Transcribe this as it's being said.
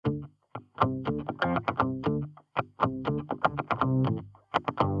Hi,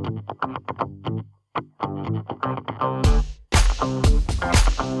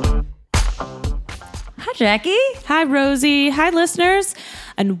 Jackie. Hi, Rosie. Hi, listeners.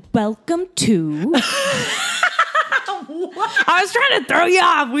 And welcome to... I was trying to throw you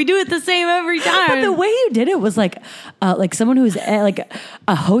off. We do it the same every time. But the way you did it was like someone who's like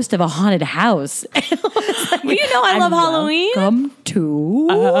a host of a haunted house. Like, well, you know I love Halloween. Welcome to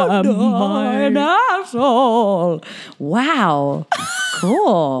my asshole. Wow.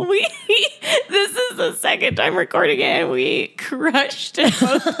 Cool. This is the second time recording it, and we crushed it.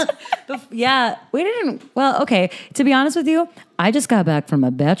 Yeah, we didn't. Well, okay. To be honest with you, I just got back from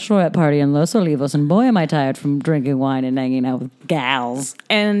a bachelorette party in Los Olivos, and boy, am I tired from drinking wine and hanging out with gals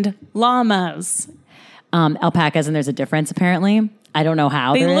And llamas. Alpacas, and there's a difference apparently. I don't know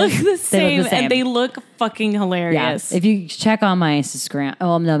how They there look is. the same, They look the same. and they look fucking hilarious. Yeah. If you check on my Instagram,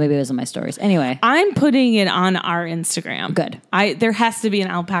 oh no, maybe it was on my stories. Anyway, I'm putting it on our Instagram. Good. There has to be an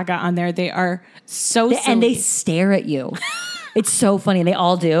alpaca on there. They are so silly. and they stare at you. It's so funny. They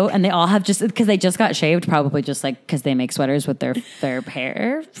all do, and they all have just because they just got shaved, probably just like because they make sweaters with their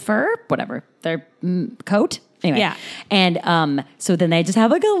hair, fur, whatever, their coat. Anyway, Yeah. And so then they just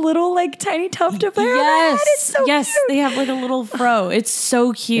have like a little like tiny tuft of hair. on their head. It's so yes, cute. they have like a little fro. It's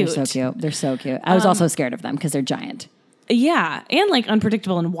so cute. They're so cute. They're so cute. I was also scared of them because they're giant. Yeah, and like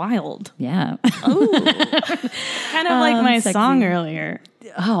unpredictable and wild. Yeah. Ooh. Kind of like my sexy. song earlier.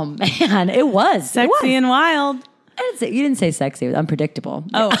 Oh man, it was Sexy It was. and wild. You didn't say sexy. It was unpredictable.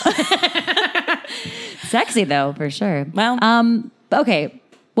 Oh. Sexy though, for sure. Well. Okay.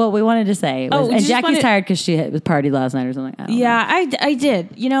 Well, we wanted to say, was, we and just Jackie's wanted- tired because she was partied last night or something. I don't know. Yeah, I did.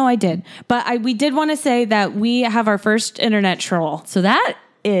 You know, I did. But we did want to say that we have our first internet troll. So that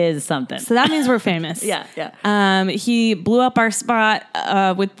is something. So that means we're famous. Yeah. He blew up our spot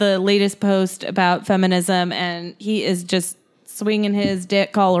with the latest post about feminism, and he is just swinging his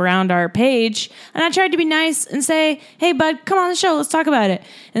dick all around our page. And I tried to be nice and say, hey, bud, come on the show. Let's talk about it.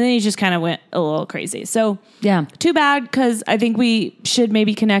 And then he just kind of went a little crazy. So Yeah. too bad, because I think we should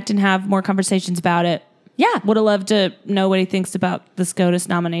maybe connect and have more conversations about it. Yeah. Would have loved to know what he thinks about the SCOTUS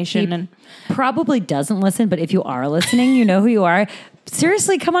nomination. And Probably doesn't listen, but if you are listening, you know who you are.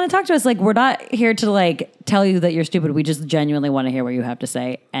 Seriously, come on and talk to us. Like, we're not here to like tell you that you're stupid. We just genuinely want to hear what you have to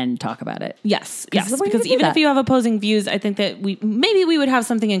say and talk about it. yes, Because we're because gonna do even that. if you have opposing views, I think that we would have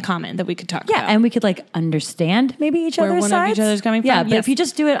something in common that we could talk Yeah, about. and we could like understand maybe each Where other's one of sides. each other's coming Yeah, from, but yes. if you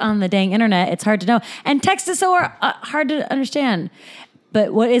just do it on the dang internet, it's hard to know. And text is so hard to understand.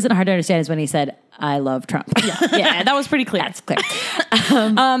 But what isn't hard to understand is when he said, "I love Trump." yeah, that was pretty clear. That's clear.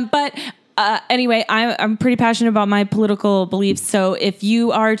 But anyway, I'm pretty passionate about my political beliefs. So if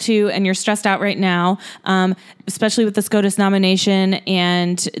you are too, and you're stressed out right now, especially with the SCOTUS nomination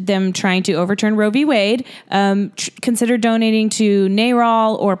and them trying to overturn Roe v. Wade, consider donating to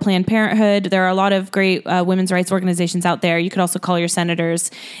NARAL or Planned Parenthood. There are a lot of great women's rights organizations out there. You could also call your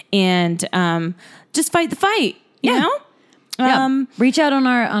senators and just fight the fight. You know? Yeah. Reach out on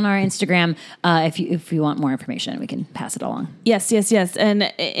our Instagram if you want more information. We can pass it along. Yes.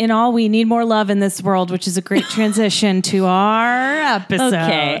 And in all, we need more love in this world, which is a great transition to our episode.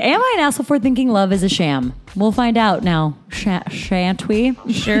 Okay. Am I an asshole for thinking love is a sham? We'll find out now. Shan't we?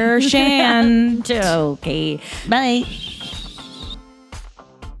 Sure shan. Okay. Bye.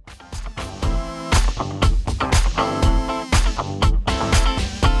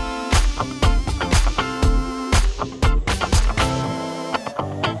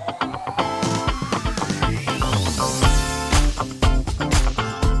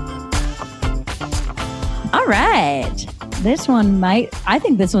 All right. I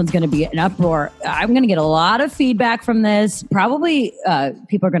think this one's going to be an uproar. I'm going to get a lot of feedback from this. Probably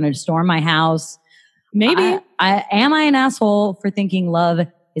people are going to storm my house. Maybe. Am I an asshole for thinking love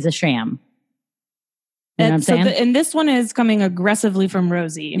is a sham? You know what I'm saying? And this one is coming aggressively from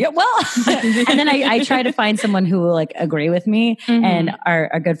Rosie. Yeah, well, and then I try to find someone who will like agree with me. Mm-hmm. And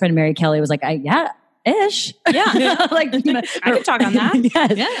our good friend Mary Kelly was like, yeah, ish. Yeah. Like, you know, I could talk on that.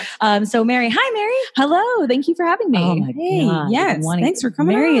 Yes. Yeah. So Mary, hi Mary. Hello, thank you for having me. Oh my Hey, God. yes. Thanks for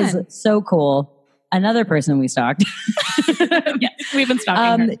coming Mary on. is so cool. Another person we stalked. Yes, we've been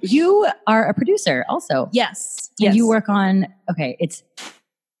stalking her. You are a producer also. Yes. And Yes. you work on, it's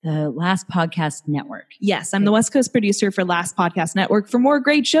the Last Podcast Network. Yes, I'm the West Coast producer for Last Podcast Network. For more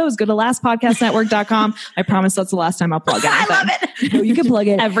great shows, go to lastpodcastnetwork.com. I promise that's the last time I'll plug anything. I love it. No, you can plug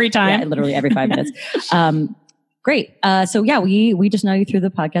it Every time. Yeah, literally every 5 minutes. Great. So yeah, we just know you through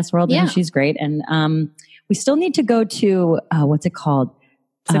the podcast world, Yeah. and she's great. And we still need to go to what's it called?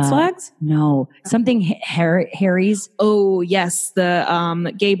 Six Flags? No, something Harry's. Oh yes,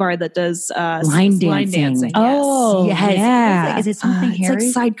 the gay bar that does line dancing. Yes. Oh, yes. yeah. Is it something It's Harry?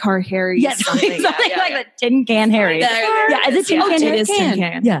 like Sidecar Harry. Yes, something, something like that. Tin Can Harry. Yeah, is it Tin Can It Harry? is Tin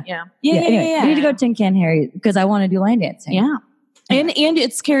Can. Yeah. Yeah. We need to go to Tin Can Harry because I want to do line dancing. Yeah. And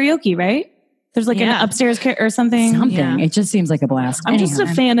it's karaoke, right? There's like Yeah. an upstairs or something. Something. Yeah. It just seems like a blast. I'm just a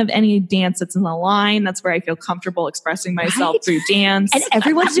Anyhow. fan of any dance that's in the line. That's where I feel comfortable expressing myself Right? through dance. And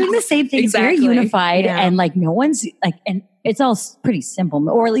everyone's doing the same thing. It's very Exactly. unified, Yeah. and like no one's like, and it's all pretty simple,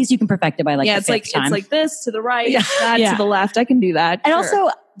 or at least you can perfect it by like yeah, the it's like fifth time. it's like this to the right, Yeah. that Yeah. to the left. I can do that. And Sure.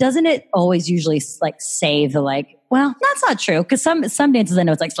 also, doesn't it always usually like say the like? Well, that's not true because some dances I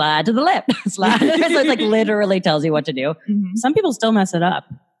know it's like slide to the left, slide. So it's like literally tells you what to do. Mhm. Some people still mess it up.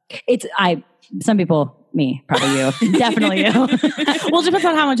 Some people, me, probably you, definitely you, Well, it depends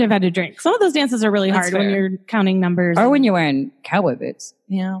on how much I've had to drink. Some of those dances are really That's hard when fair. you're counting numbers. or when you're wearing cowboy boots.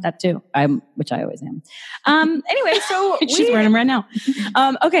 Yeah. that too. Which I always am. Anyway, so She's wearing them right now.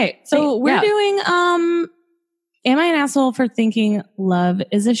 Okay, so we're Yeah. doing Am I an asshole for thinking love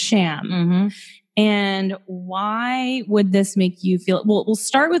is a sham? Mhm. And why would this make you feel? Well, we'll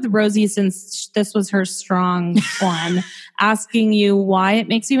start with Rosie since this was her strong one, asking you why it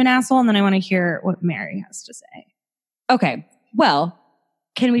makes you an asshole. And then I want to hear what Mary has to say. Okay. Well,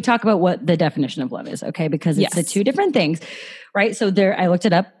 can we talk about what the definition of love is? Okay. Because it's the Yes. two different things, right? So I looked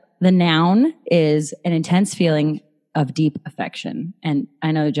it up. The noun is an intense feeling of deep affection. And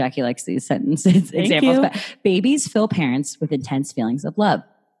I know Jackie likes these sentences examples, you. but babies fill parents with intense feelings of love.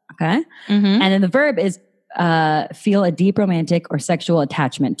 Okay. Mm-hmm. And then the verb is feel a deep romantic or sexual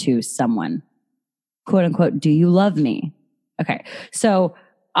attachment to someone. Quote unquote, do you love me? Okay. So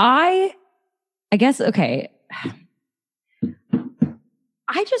I guess, okay.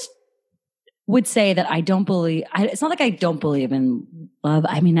 I just would say that I don't believe, it's not like I don't believe in love.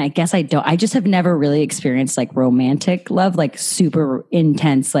 I mean, I guess I don't. I just have never really experienced like romantic love, like super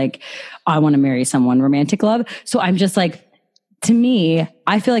intense, like I want to marry someone romantic love. So I'm just like, to me,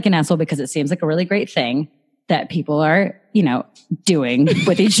 I feel like an asshole because it seems like a really great thing that people are, doing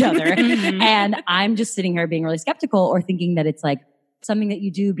with each other. And I'm just sitting here being really skeptical or thinking that it's like something that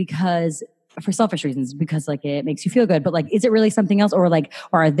you do because for selfish reasons, because like it makes you feel good. But like, is it really something else? Or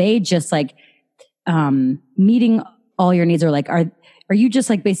are they just like, meeting all your needs, or like, are you just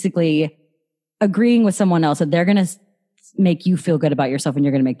like basically agreeing with someone else that they're going to make you feel good about yourself and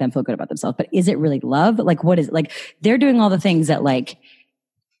you're going to make them feel good about themselves? But is it really love? Like, what is it? Like, they're doing all the things that like,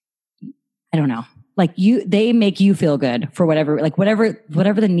 I don't know, like they make you feel good for whatever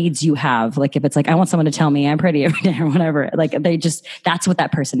the needs you have. Like if it's like, I want someone to tell me I'm pretty every day or whatever, like that's what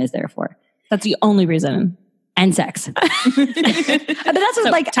that person is there for. That's the only reason. And sex. But that's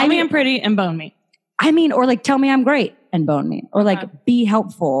what, like, tell me I'm pretty and bone me. I mean, or like, tell me I'm great and bone me, or like be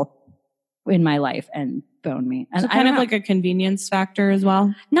helpful in my life and bone me. And So kind of like a convenience factor as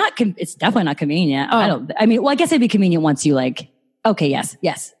well. it's definitely not convenient. Oh. I guess it'd be convenient once you like, okay, yes.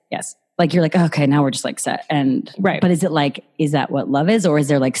 Like you're like, okay, now we're just like set. And Right. But is that what love is? Or is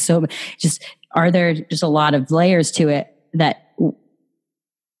there like are there just a lot of layers to it that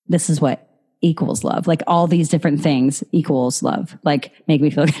this is what equals love? Like all these different things equals love. Like make me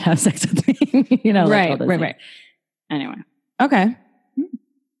feel good, have sex with me, like all those things. Right. Anyway, Okay.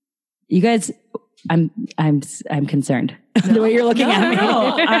 you guys, I'm concerned the way you're looking at me.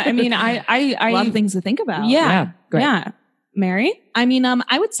 No. I mean, I a lot of things to think about. Yeah. great. Yeah. Mary? I mean,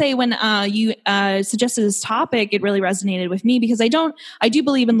 I would say when you suggested this topic, it really resonated with me because I do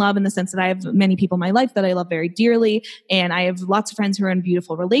believe in love in the sense that I have many people in my life that I love very dearly. And I have lots of friends who are in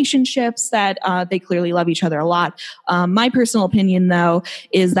beautiful relationships that they clearly love each other a lot. My personal opinion, though,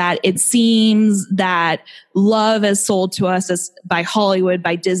 is that it seems that love is sold to us as by Hollywood,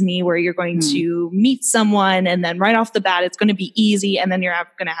 by Disney, where you're going to meet someone and then right off the bat, it's going to be easy. And then you're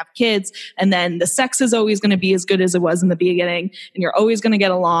going to have kids. And then the sex is always going to be as good as it was in the beginning. And you're always going to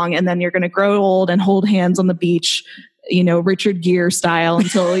get along. And then you're going to grow old and hold hands on the beach, Richard Gere style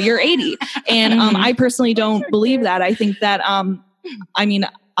until you're 80. And I personally don't believe that. I think that,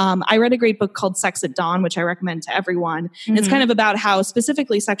 I read a great book called Sex at Dawn, which I recommend to everyone. And it's kind of about how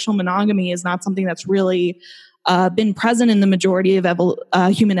specifically sexual monogamy is not something that's really been present in the majority of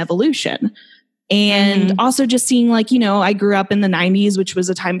human evolution. And also just seeing I grew up in the 90s, which was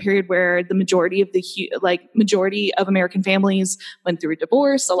a time period where the majority of American families went through a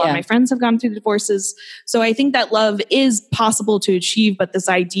divorce. A lot of my friends have gone through divorces. So I think that love is possible to achieve, but this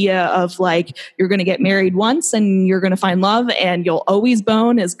idea of like, you're going to get married once and you're going to find love and you'll always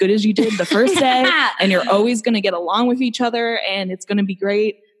bone as good as you did the first day and you're always going to get along with each other and it's going to be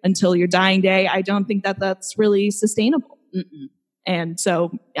great until your dying day. I don't think that that's really sustainable. Mm-mm. And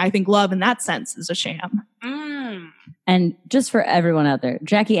so I think love in that sense is a sham. And just for everyone out there,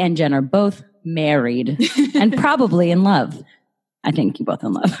 Jackie and Jen are both married and probably in love. I think you both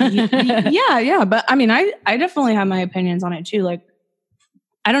in love. Yeah. But I mean, I definitely have my opinions on it too. Like,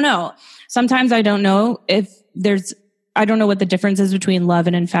 I don't know. Sometimes I don't know I don't know what the difference is between love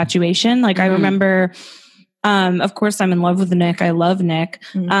and infatuation. Like I remember, of course I'm in love with Nick. I love Nick.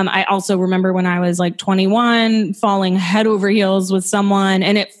 I also remember when I was like 21 falling head over heels with someone,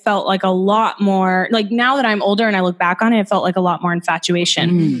 and it felt like a lot more, like now that I'm older and I look back on it, it felt like a lot more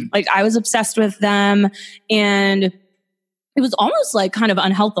infatuation. Like I was obsessed with them, and it was almost like kind of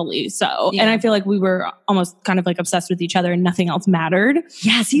unhealthily so. And I feel like we were almost kind of like obsessed with each other and nothing else mattered.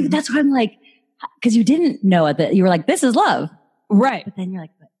 Yeah, see, that's what I'm like, because you didn't know it, that you were like, this is love. Right. But then you're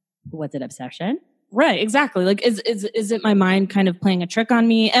like, what's it, obsession? Right, exactly. Like, is it my mind kind of playing a trick on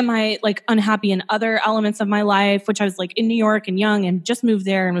me? Am I like unhappy in other elements of my life, which I was like in New York and young and just moved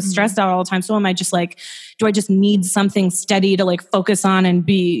there and was stressed out all the time. So am I just like, do I just need something steady to like focus on and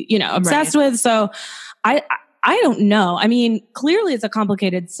be, obsessed with? So I don't know. I mean, clearly it's a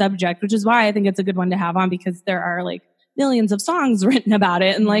complicated subject, which is why I think it's a good one to have on, because there are like millions of songs written about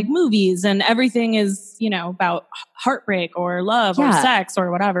it and like movies, and everything is, about heartbreak or love or sex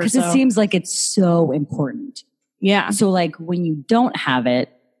or whatever. Because it seems like it's so important. Yeah. So like when you don't have it,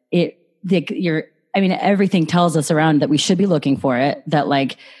 everything tells us around that we should be looking for it, that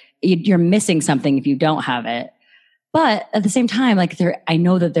like you're missing something if you don't have it. But at the same time, like I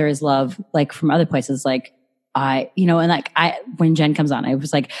know that there is love, like from other places, like when Jen comes on, I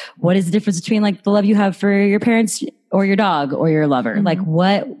was like, what is the difference between like the love you have for your parents or your dog or your lover? Like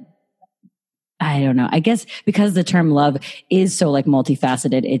what? I don't know. I guess because the term love is so like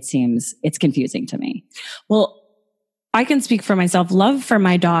multifaceted, it's confusing to me. Well, I can speak for myself. Love for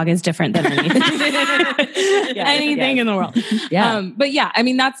my dog is different than anything, anything in the world. Yeah. But yeah, I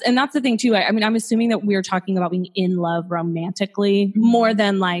mean, that's the thing too. I mean, I'm assuming that we're talking about being in love romantically more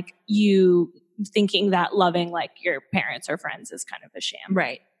than like you thinking that loving like your parents or friends is kind of a sham.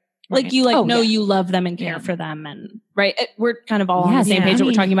 Right. Like you you love them and care for them, and we're kind of all on the same page that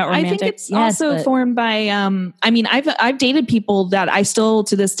we're talking about romantic. I think it's also formed by, I've dated people that I still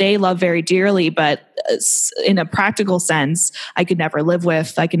to this day love very dearly, but in a practical sense, I could never live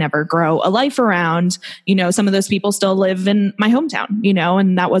with, I could never grow a life around. Some of those people still live in my hometown,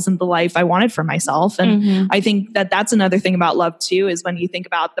 and that wasn't the life I wanted for myself. And I think that that's another thing about love too, is when you think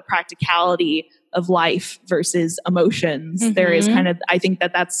about the practicality of life versus emotions, there is kind of, I think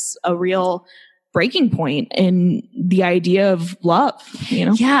that that's a real breaking point in the idea of love,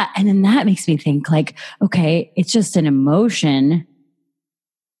 Yeah. And then that makes me think like, okay, it's just an emotion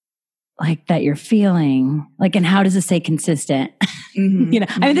like that you're feeling, like, and how does it stay consistent? I mean,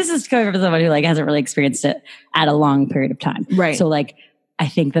 this is coming from someone who like hasn't really experienced it at a long period of time. Right. So like, I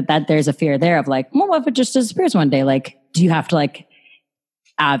think that there's a fear there of like, well, what if it just disappears one day? Like, do you have to like,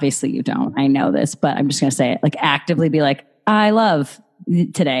 obviously you don't, I know this, but I'm just going to say it, like actively be like, I love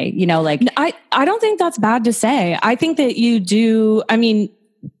today, like. I don't think that's bad to say. I think that you do. I mean,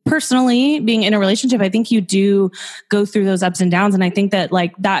 personally being in a relationship, I think you do go through those ups and downs. And I think that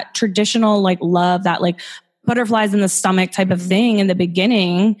like that traditional, like love, that like butterflies in the stomach type of thing in the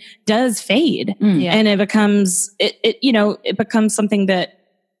beginning does fade. And it becomes, it becomes something that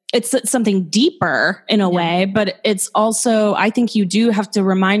it's something deeper in a way, but it's also, I think you do have to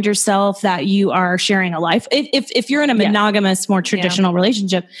remind yourself that you are sharing a life. If you're in a monogamous, more traditional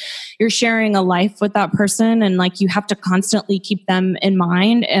relationship, you're sharing a life with that person, and like you have to constantly keep them in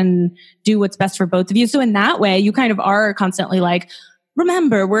mind and do what's best for both of you. So in that way, you kind of are constantly like,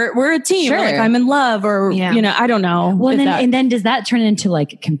 remember, we're a team. Sure. Like I'm in love, or I don't know. Well, and then does that turn into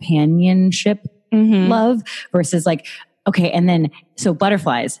like companionship love versus like, okay, and then so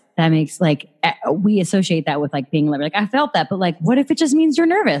butterflies, that makes like we associate that with like being love. Like I felt that, but like what if it just means you're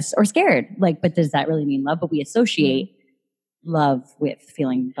nervous or scared? Like, but does that really mean love? But we associate love with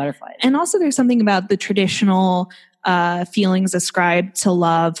feeling butterflies. And also there's something about the traditional feelings ascribed to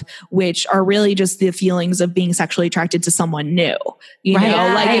love, which are really just the feelings of being sexually attracted to someone new. You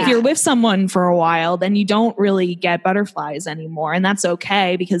know, like if you're with someone for a while, then you don't really get butterflies anymore. And that's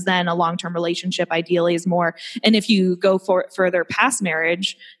okay, because then a long-term relationship ideally is more. And if you go further past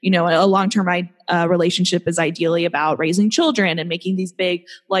marriage, a long-term relationship is ideally about raising children and making these big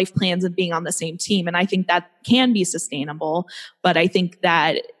life plans and being on the same team. And I think that can be sustainable. But I think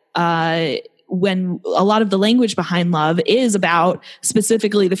that, when a lot of the language behind love is about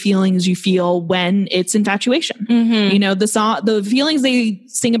specifically the feelings you feel when it's infatuation. The feelings they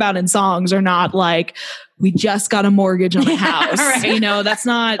sing about in songs are not like, we just got a mortgage on a house. That's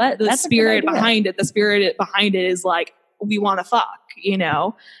not the spirit behind it. The spirit behind it is like, we want to fuck, you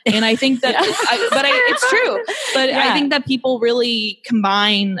know? And I think that, it's true. But I think that people really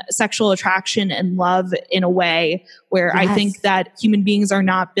combine sexual attraction and love in a way where I think that human beings are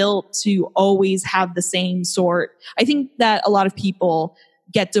not built to always have the same sort. I think that a lot of people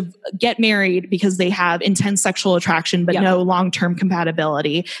get married because they have intense sexual attraction, but no long-term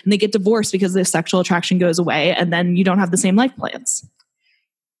compatibility. And they get divorced because the sexual attraction goes away and then you don't have the same life plans.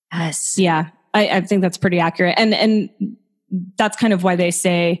 Yes. Yeah. I think that's pretty accurate. And that's kind of why they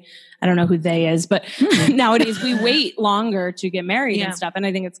say, I don't know who they is, but nowadays we wait longer to get married and stuff. And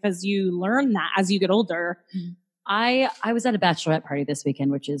I think it's because you learn that as you get older. I was at a bachelorette party this weekend,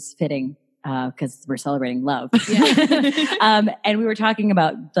 which is fitting. Because we're celebrating love. And we were talking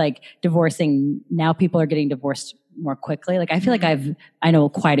about like divorcing. Now people are getting divorced more quickly. Like I feel like I know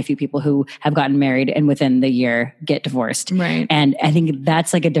quite a few people who have gotten married and within the year get divorced. Right. And I think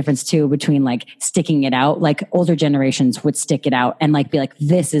that's like a difference too between like sticking it out. Like older generations would stick it out and like be like,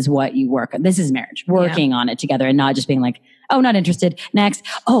 this is what you work on. This is marriage, working on it together and not just being like, oh, not interested. Next.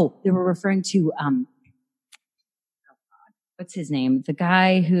 Oh, they were referring to, what's his name? The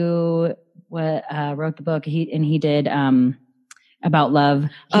guy who wrote the book. He did about love.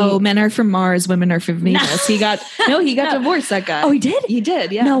 Men are from Mars, women are from Venus. He got divorced. That guy. Oh, he did. He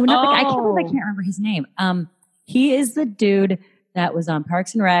did. Yeah. No, I can't remember his name. He is the dude that was on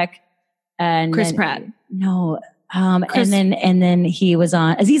Parks and Rec, and Chris Pratt. No. And then he was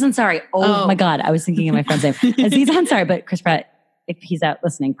on Aziz Ansari. Oh my God, I was thinking of my friend's name. Aziz Ansari, but Chris Pratt. If he's out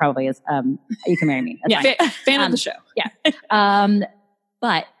listening, probably is. You can marry me. That's fine. Fan of the show. Yeah.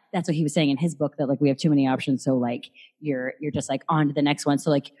 But that's what he was saying in his book, that like we have too many options. So like you're just like on to the next one. So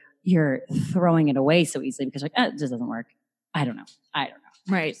like you're throwing it away so easily because like, it just doesn't work. I don't know.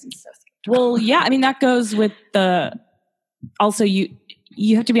 Right. Well, yeah. I mean, that goes with also you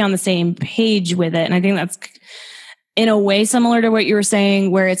have to be on the same page with it. And I think that's in a way similar to what you were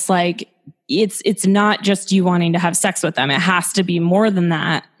saying, where it's like, it's not just you wanting to have sex with them. It has to be more than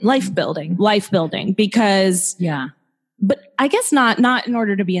that. Life building because but I guess not in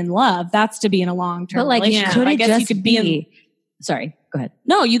order to be in love. That's to be in a long-term relationship. Could I it guess just you could be sorry, go ahead.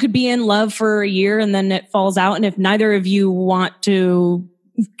 No, you could be in love for a year and then it falls out. And if neither of you want to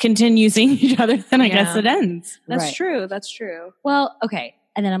continue seeing each other, then I guess it ends. That's true. That's true. Well, okay.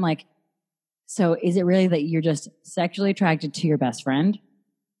 And then I'm like, so is it really that you're just sexually attracted to your best friend?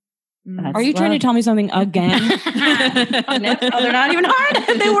 Are you trying to tell me something again? They're not even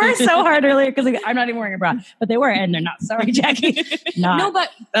hard. They were so hard earlier because I'm not even wearing a bra, but they were, and they're not. Sorry, Jackie. No, but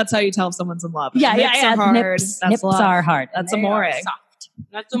that's how you tell if someone's in love. Yeah, nips are hard. Nips are hard. That's amore. Soft.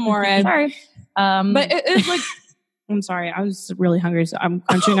 That's amore. Sorry, but it's like. I'm sorry. I was really hungry, so I'm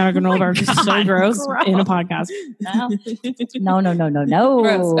crunching on a granola bar. This is so gross in a podcast. No.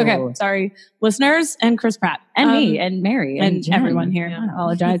 Gross. Okay, sorry, listeners and Chris Pratt and me and Mary and everyone here. I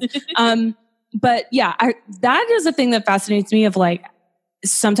apologize. But yeah, that is a thing that fascinates me. Of like,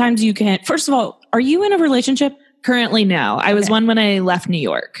 sometimes you can't. First of all, are you in a relationship currently? No, I was one when I left New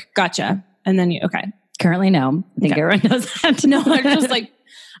York. Gotcha. And then currently no. I think everyone knows that. No, I'm just like,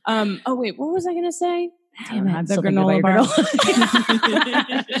 oh wait, what was I going to say? Damn it, the granola bar.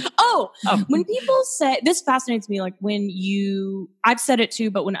 When people say, this fascinates me, like I've said it too,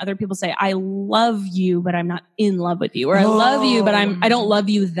 but when other people say, I love you, but I'm not in love with you, or I love you, but I don't love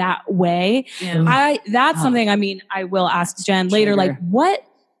you that way. Yeah. That's something, I mean, I will ask Jen later, like what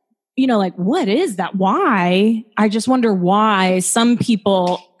is that? Why? I just wonder why some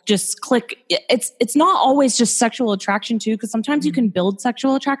people just click. It's not always just sexual attraction too, because sometimes you can build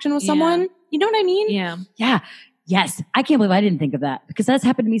sexual attraction with someone. You know what I mean? Yeah. Yes. I can't believe I didn't think of that, because that's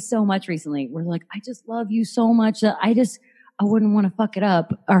happened to me so much recently. Where like, I just love you so much that I wouldn't want to fuck it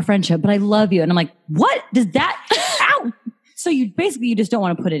up, our friendship, but I love you. And I'm like, what does that? Ow! So you just don't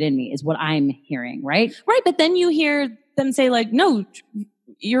want to put it in me is what I'm hearing. Right. Right. But then you hear them say like, no,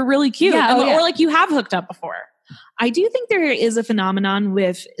 you're really cute. Or like you have hooked up before. I do think there is a phenomenon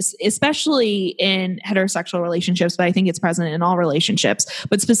with, especially in heterosexual relationships, but I think it's present in all relationships,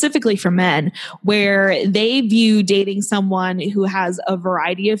 but specifically for men, where they view dating someone who has a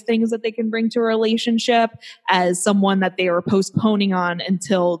variety of things that they can bring to a relationship as someone that they are postponing on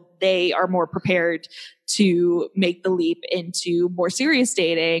until they are more prepared to make the leap into more serious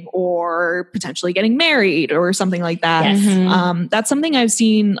dating or potentially getting married or something like that. Yes. Mm-hmm. That's something I've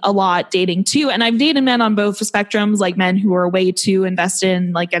seen a lot dating too. And I've dated men on both spectrums, like men who are way too invested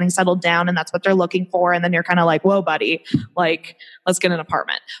in like getting settled down and that's what they're looking for. And then you're kind of like, whoa, buddy, like let's get an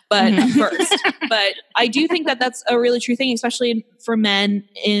apartment. But first, but I do think that that's a really true thing, especially for men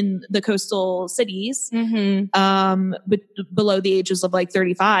in the coastal cities, but below the ages of like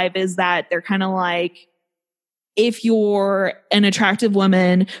 35, is that they're kind of like, if you're an attractive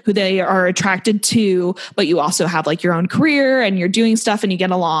woman who they are attracted to, but you also have like your own career and you're doing stuff and you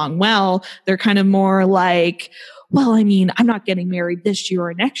get along well, they're kind of more like, well, I mean, I'm not getting married this year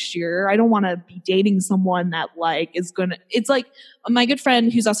or next year. I don't want to be dating someone that like is going to, it's like my good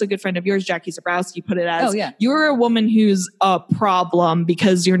friend, who's also a good friend of yours, Jackie Zabrowski, put it as, you're a woman who's a problem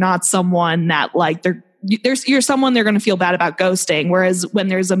because you're not someone that like you're someone they're going to feel bad about ghosting. Whereas when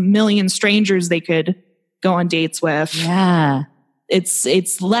there's a million strangers they could go on dates with. Yeah.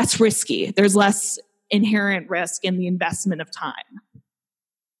 It's less risky. There's less inherent risk in the investment of time.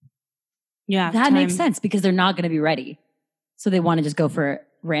 Yeah. That makes sense because they're not going to be ready. So they want to just go for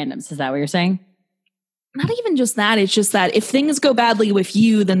randoms. Is that what you're saying? Not even just that. It's just that if things go badly with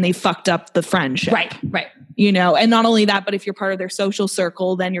you, then they fucked up the friendship. Right. You know, and not only that, but if you're part of their social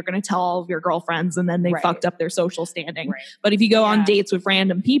circle, then you're going to tell all of your girlfriends and then they fucked up their social standing. Right. But if you go on dates with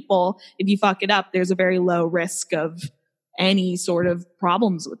random people, if you fuck it up, there's a very low risk of any sort of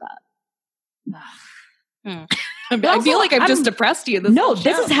problems with that. I feel like I've just depressed you.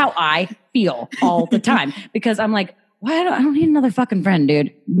 This is how I feel all the time because I'm like, I don't need another fucking friend,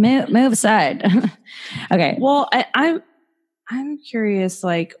 dude. Move aside. Okay. Well, I'm curious,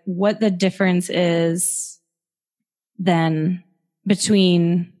 like, what the difference is then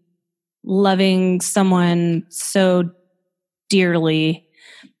between loving someone so dearly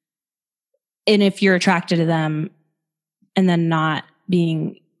and if you're attracted to them and then not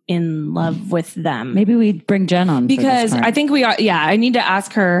being in love with them. Maybe we bring Jen on because I think we are. Yeah, I need to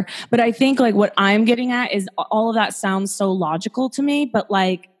ask her. But I think like what I'm getting at is all of that sounds so logical to me. But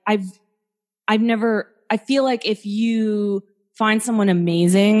like I feel like if you find someone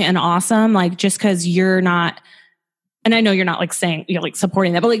amazing and awesome, like just because you're not, and I know you're not like saying you're like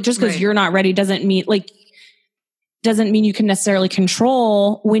supporting that, but like just because you're not ready doesn't mean you can necessarily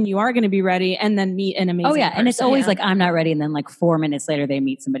control when you are going to be ready and then meet an amazing person. And it's always like, I'm not ready. And then like 4 minutes later, they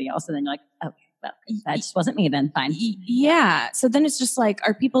meet somebody else. And then you're like, okay, well, that just wasn't me then. Fine. Yeah. So then it's just like,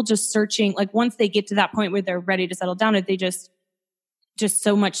 are people just searching? Like once they get to that point where they're ready to settle down, are they just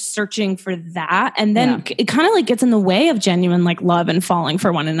so much searching for that? And then it kind of like gets in the way of genuine like love and falling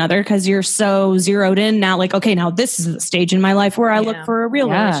for one another because you're so zeroed in now. Like, okay, now this is the stage in my life where I look for a real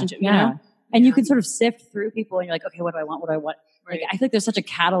relationship, you know? And you can sort of sift through people and you're like, okay, what do I want? What do I want? Like, I feel like there's such a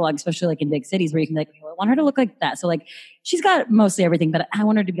catalog, especially like in big cities where you can be like, okay, well, I want her to look like that. So like, she's got mostly everything, but I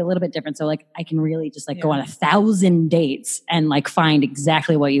want her to be a little bit different. So like, I can really just like go on 1,000 dates and like find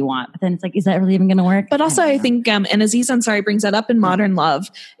exactly what you want. But then it's like, is that really even going to work? But also I think, and Aziz Ansari brings that up in Modern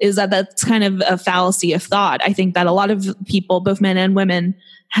Love, is that's kind of a fallacy of thought. I think that a lot of people, both men and women,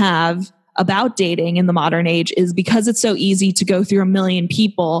 have about dating in the modern age is because it's so easy to go through a million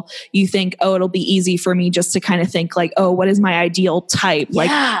people. You think, oh, it'll be easy for me just to kind of think like, oh, what is my ideal type? Like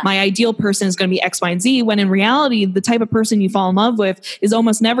my ideal person is going to be X, Y, and Z. When in reality, the type of person you fall in love with is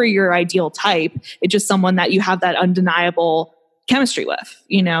almost never your ideal type. It's just someone that you have that undeniable chemistry with,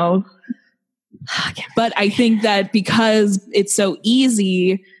 you know? But I think that because it's so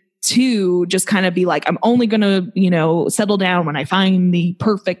easy to just kind of be like, I'm only going to, you know, settle down when I find the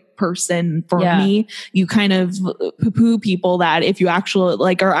perfect person for me. You kind of poo-poo people that if you actually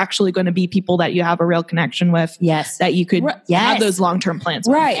like are actually going to be people that you have a real connection with. Yes. That you could have those long-term plans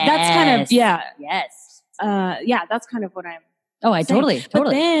with. Right. Yes. That's kind of, Yes. That's kind of what I'm I saying. totally.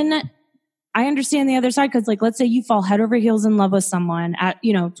 But then I understand the other side. Cause like, let's say you fall head over heels in love with someone at,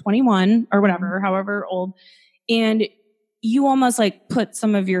 21 or whatever, however old. And you almost like put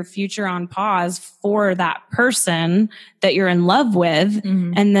some of your future on pause for that person that you're in love with.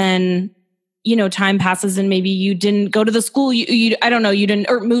 Mm-hmm. And then, time passes and maybe you didn't go to the school you I don't know, you didn't,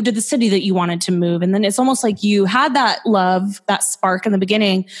 or move to the city that you wanted to move. And then it's almost like you had that love, that spark in the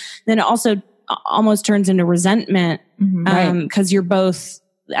beginning. Then it also almost turns into resentment. Mm-hmm. Cause you're both,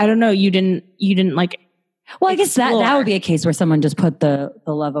 I don't know, you didn't like, well, I guess that would be a case where someone just put the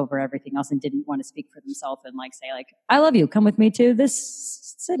love over everything else and didn't want to speak for themselves and like say like, I love you. Come with me to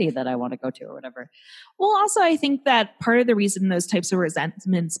this city that I want to go to or whatever. Well, also, I think that part of the reason those types of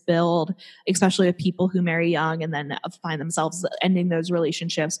resentments build, especially with people who marry young and then find themselves ending those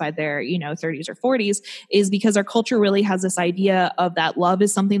relationships by their, 30s or 40s, is because our culture really has this idea of that love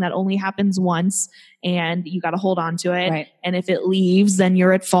is something that only happens once and you got to hold on to it. Right. And if it leaves, then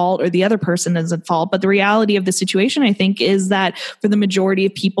you're at fault or the other person is at fault. But the reality of the situation, I think, is that for the majority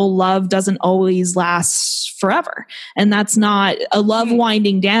of people, love doesn't always last forever. And that's not a love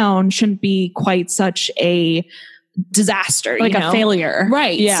winding down shouldn't be quite such a disaster, like a failure.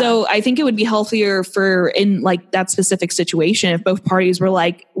 Right. Yeah. So I think it would be healthier for in like that specific situation if both parties were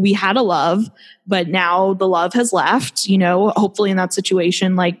like, we had a love, but now the love has left, hopefully in that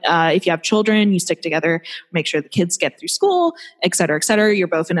situation, like if you have children, you stick together, make sure the kids get through school, et cetera, et cetera. You're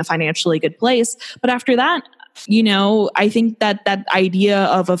both in a financially good place. But after that, I think that idea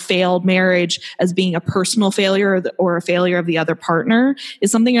of a failed marriage as being a personal failure or a failure of the other partner is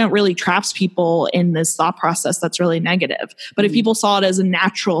something that really traps people in this thought process that's really negative. But if people saw it as a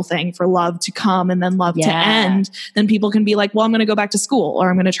natural thing for love to come and then love to end, then people can be like, well, I'm going to go back to school, or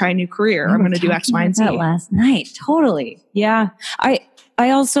I'm going to try a new career, or I'm going to do X, Y, and Z. That last night. Totally. Yeah. I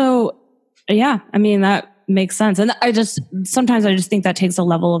also, I mean, that makes sense. And sometimes I just think that takes a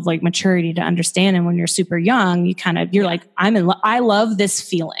level of like maturity to understand. And when you're super young, you're like, I love this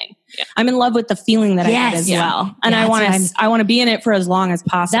feeling. Yeah. I'm in love with the feeling that I get as well. And I want to be in it for as long as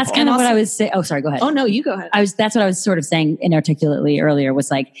possible. That's kind of what I was saying. Oh, sorry. Go ahead. Oh no, you go ahead. That's what I was sort of saying inarticulately earlier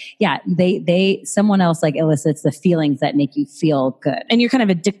was like, someone else like elicits the feelings that make you feel good. And you're kind of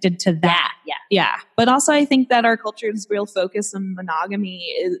addicted to that. Yeah. But also I think that our culture's real focus on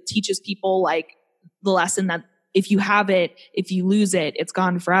monogamy teaches people like the lesson that if you have it, if you lose it, it's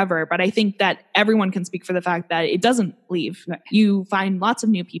gone forever. But I think that everyone can speak for the fact that it doesn't leave. Right. You find lots of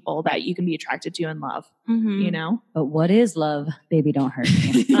new people that you can be attracted to and love, But what is love? Baby, don't hurt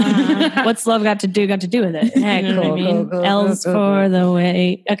me. What's love got to do with it? L's for the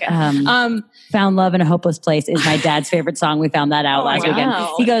way. Okay. Found Love in a Hopeless Place is my dad's favorite song. We found that out last weekend.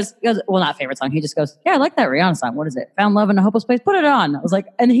 He goes, well, not favorite song. He just goes, yeah, I like that Rihanna song. What is it? Found Love in a Hopeless Place. Put it on. I was like,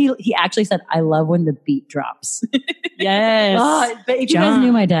 and he actually said, I love when the beat drops. Yes. But if you guys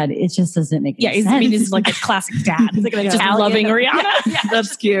knew my dad, it just doesn't make any sense. He's like a classic dad. He's like just loving Rihanna. Yeah,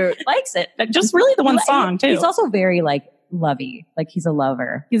 that's cute. Likes it. Just really the one song too. He's also very like lovey. Like he's a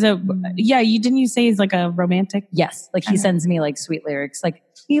lover. Didn't you say he's like a romantic? Yes. Like he sends me like sweet lyrics. Like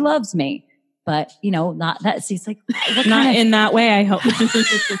he loves me. But, not that. So he's like, not in that way, I hope.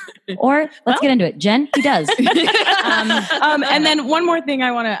 Or let's get into it. Jen, he does. And then one more thing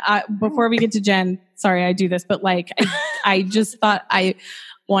I want to, before we get to Jen, sorry, I do this, but like, I just thought I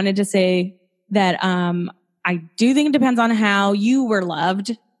wanted to say that, I do think it depends on how you were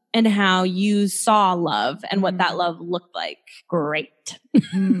loved and how you saw love and what that love looked like. Great.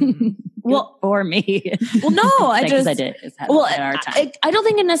 Well, for me. Well, no, I did. At our time. I don't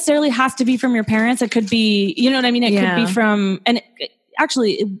think it necessarily has to be from your parents. It could be, you know what I mean? It could be from, and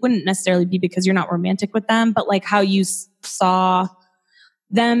actually it wouldn't necessarily be because you're not romantic with them, but like how you saw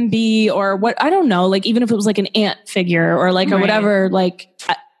them be, or what, I don't know, like even if it was like an aunt figure or like, or whatever, like,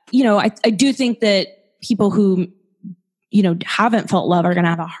 I do think that people who, haven't felt love are going to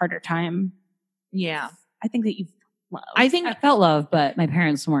have a harder time. Yeah. I think that you've loved. I felt love, but my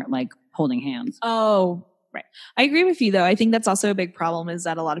parents weren't like holding hands. Oh, right. I agree with you though. I think that's also a big problem is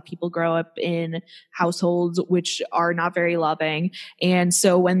that a lot of people grow up in households which are not very loving. And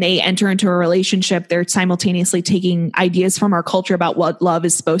so when they enter into a relationship, they're simultaneously taking ideas from our culture about what love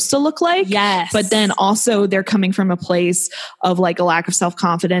is supposed to look like. Yes. But then also they're coming from a place of like a lack of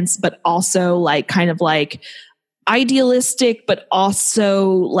self-confidence, but also like kind of like idealistic, but also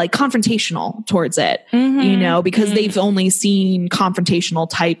like confrontational towards it, because they've only seen confrontational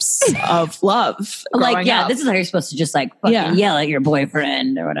types of love. Like, this is how you're supposed to just like fucking yell at your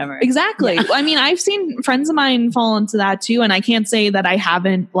boyfriend or whatever. Exactly. Yeah. I mean, I've seen friends of mine fall into that too. And I can't say that I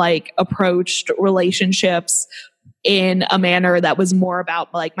haven't like approached relationships in a manner that was more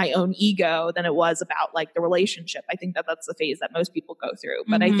about like my own ego than it was about like the relationship. I think that that's the phase that most people go through.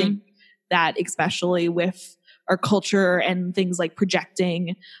 But I think that especially with our culture and things like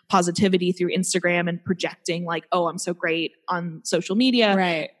projecting positivity through Instagram and projecting like, oh, I'm so great on social media.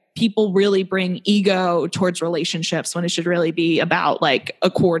 Right. People really bring ego towards relationships when it should really be about like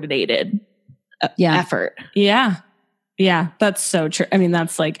a coordinated effort. Yeah. Yeah. That's so true. I mean,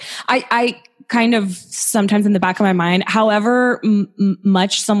 that's like, I kind of sometimes in the back of my mind, however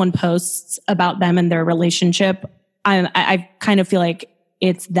much someone posts about them and their relationship, I kind of feel like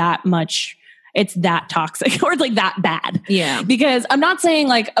it's that toxic or like that bad. Yeah. Because I'm not saying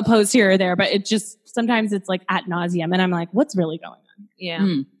like a post here or there, but it just, sometimes it's like ad nauseum and I'm like, what's really going on?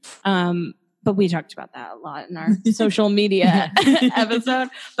 Yeah. But we talked about that a lot in our social media episode.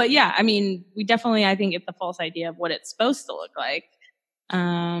 But yeah, I mean, we definitely, I think it's the false idea of what it's supposed to look like.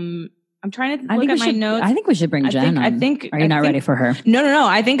 I'm trying to look at my notes. I think we should bring Jen on. Are you not ready for her? No.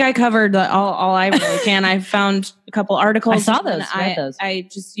 I think I covered all I really can. I found a couple articles. I saw those. Read those. I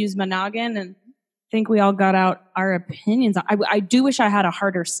just used my noggin and I think we all got out our opinions. I do wish I had a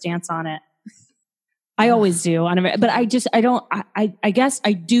harder stance on it. I always do. But I guess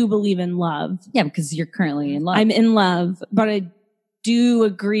I do believe in love. Yeah, because you're currently in love. I'm in love, but I do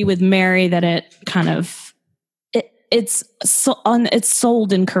agree with Mary that it kind of, it's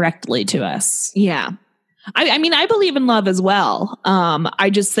sold incorrectly to us. Yeah. I mean, I believe in love as well. I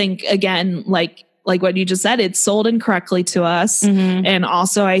just think, again, like what you just said, it's sold incorrectly to us. Mm-hmm. And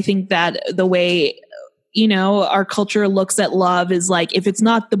also I think that the way, our culture looks at love is like, if it's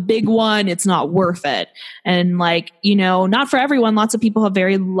not the big one, it's not worth it. And like, not for everyone. Lots of people have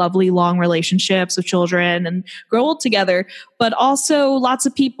very lovely, long relationships with children and grow old together. But also lots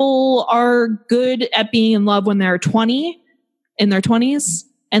of people are good at being in love when they're in their 20s.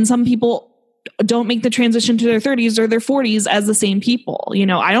 And some people don't make the transition to their 30s or their 40s as the same people.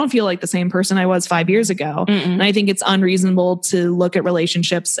 I don't feel like the same person I was 5 years ago. Mm-mm. And I think it's unreasonable to look at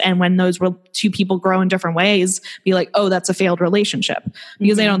relationships and when those two people grow in different ways, be like, oh, that's a failed relationship,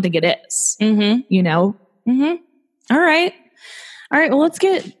 because I don't think it is. Mm-hmm. Mm-hmm. All right. Well, let's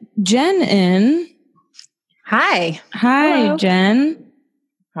get Jen in. Hi. Hello. Jen.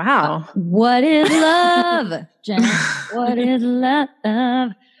 Wow. What is love, Jen? What is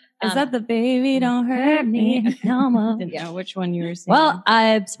love? Is that the baby don't hurt me? No more. Yeah, which one you were saying? Well,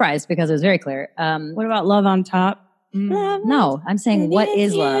 I'm surprised because it was very clear. What about Love on Top? No, I'm saying what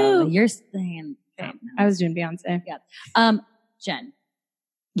is love? You're saying I was doing Beyonce. Yeah. Jen,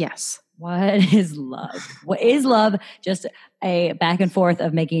 Yes. what is love? What is love? Just a back and forth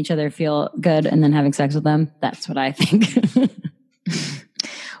of making each other feel good and then having sex with them? That's what I think.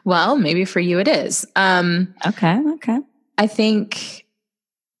 Well, maybe for you it is. Okay. I think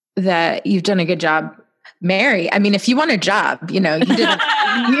that you've done a good job, Mary. I mean, if you want a job, you did.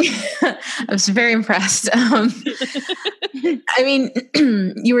 I was very impressed. I mean,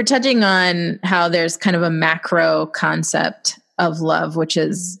 you were touching on how there's kind of a macro concept of love, which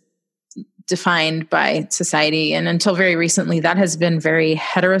is defined by society. And until very recently, that has been very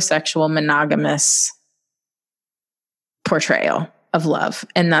heterosexual, monogamous portrayal of love.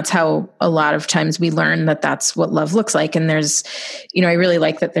 And that's how a lot of times we learn that that's what love looks like. And there's, I really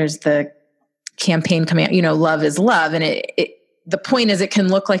like that there's the campaign coming out, love is love. And the point is it can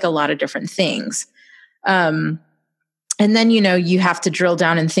look like a lot of different things. And then, you have to drill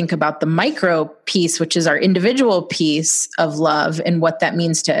down and think about the micro piece, which is our individual piece of love and what that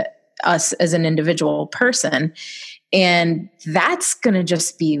means to us as an individual person. And that's going to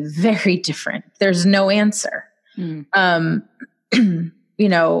just be very different. There's no answer.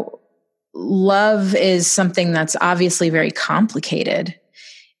 Love is something that's obviously very complicated,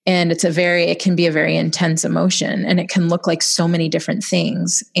 and it can be a very intense emotion, and it can look like so many different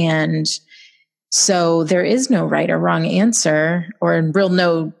things. And so there is no right or wrong answer, or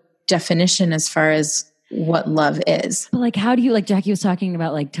no definition as far as what love is. But like, how do you, like Jackie was talking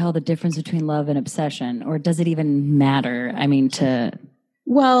about, like tell the difference between love and obsession, or does it even matter? I mean, to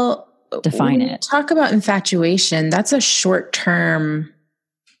define it. Talk about infatuation. That's a short-term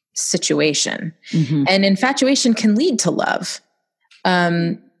situation. Mm-hmm. And infatuation can lead to love.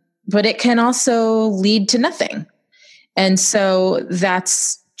 But it can also lead to nothing. And so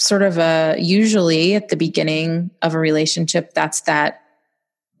that's sort of usually at the beginning of a relationship, that's that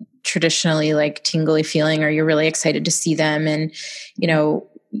traditionally like tingly feeling, or you're really excited to see them. And,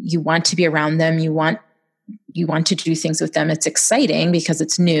 you want to be around them. You want to do things with them. It's exciting because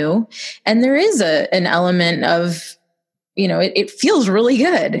it's new. And there is an element of, it feels really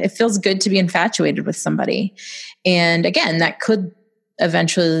good. It feels good to be infatuated with somebody. And again, that could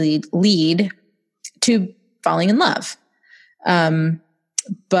eventually lead to falling in love.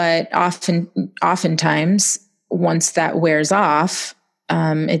 But oftentimes once that wears off,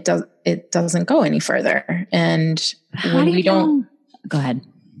 it doesn't go any further. And when we don't, go ahead.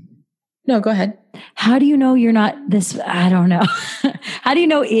 No, go ahead. How do you know you're not this? I don't know. How do you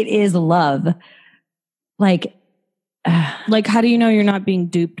know it is love? Like, how do you know you're not being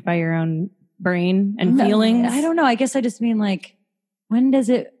duped by your own brain and feelings? I don't know. I guess I just mean like, when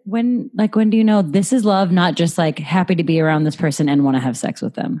do you know this is love, not just like happy to be around this person and want to have sex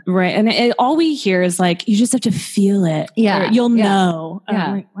with them? Right. And all we hear is like, you just have to feel it. Yeah. You'll know. Yeah.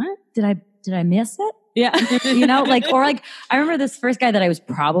 I'm like, what? Did I miss it? Yeah. I remember this first guy that I was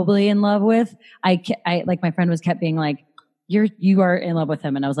probably in love with. I like, my friend kept being like, you are in love with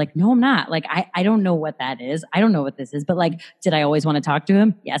him. And I was like, no, I'm not. Like, I don't know what that is. I don't know what this is, but like, did I always want to talk to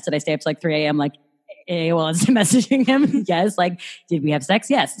him? Yes. Did I stay up to like 3 a.m. like AOL instant messaging him? Yes. Like, did we have sex?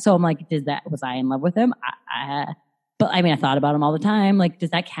 Yes. So I'm like, was I in love with him? But I mean, I thought about him all the time. Like,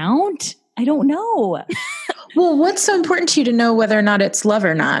 does that count? I don't know. Well, what's so important to you to know whether or not it's love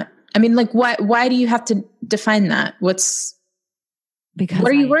or not? I mean, like, why do you have to define that? What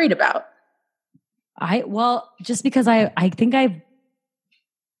are you worried about? Just because I think I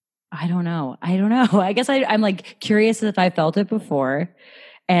don't know. I guess I'm like curious if I felt it before,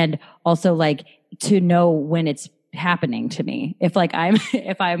 and also like to know when it's happening to me. If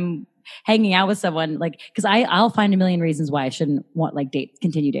if I'm hanging out with someone, like, because I'll find a million reasons why I shouldn't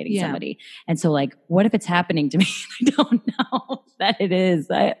continue dating somebody. And so like, what if it's happening to me? I don't know that it is,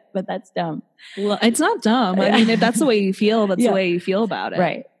 but that's dumb. Well, it's not dumb. I mean, if that's the way you feel, that's the way you feel about it.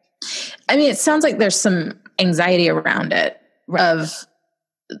 Right. I mean, it sounds like there's some anxiety around it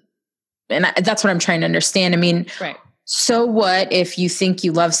and that's what I'm trying to understand. I mean, so what if you think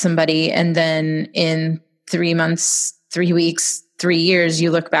you love somebody and then in 3 months, 3 weeks, 3 years,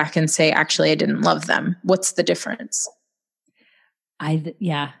 you look back and say, actually, I didn't love them. What's the difference? I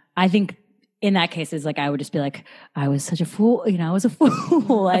think in that case, it's like, I would just be like, I was such a fool. I was a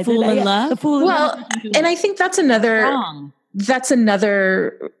fool. A fool in love? Well, and I think that's another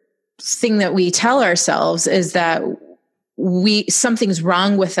thing that we tell ourselves is that something's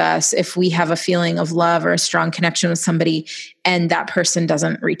wrong with us if we have a feeling of love or a strong connection with somebody and that person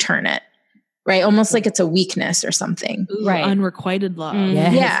doesn't return it. Right. Almost like it's a weakness or something. Ooh, right. Unrequited love.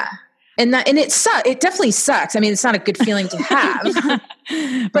 Yes. Yeah. And it definitely sucks. I mean, it's not a good feeling to have,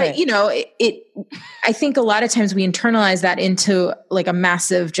 but I think a lot of times we internalize that into like a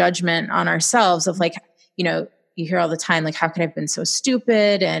massive judgment on ourselves of like, you hear all the time, like, how could I have been so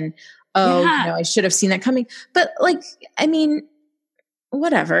stupid? And, I should have seen that coming. But like, I mean,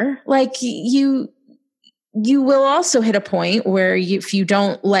 whatever, like you will also hit a point where if you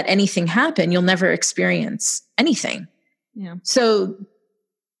don't let anything happen, you'll never experience anything. Yeah. So,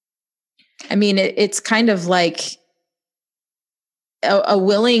 I mean, it's kind of like a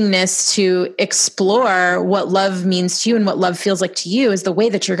willingness to explore what love means to you and what love feels like to you is the way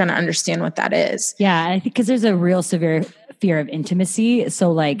that you're going to understand what that is. Yeah. I think because there's a real severe fear of intimacy.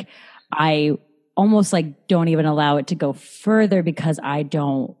 So like, I almost like don't even allow it to go further because I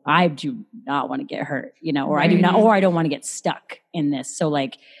do not want to get hurt, or I don't want to get stuck in this. So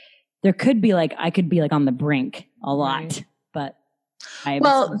like, there could be like, I could be like on the brink a lot, but to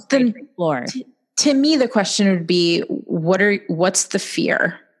me, the question would be, what's the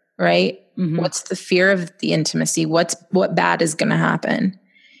fear, right? Mm-hmm. What's the fear of the intimacy? What bad is going to happen?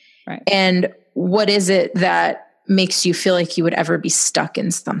 Right. And what is it that makes you feel like you would ever be stuck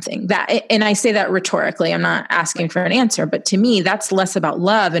in something and I say that rhetorically, I'm not asking for an answer, but to me, that's less about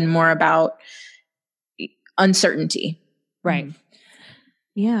love and more about uncertainty. Right.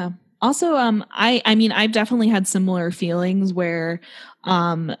 Yeah. Also, I mean, I've definitely had similar feelings where,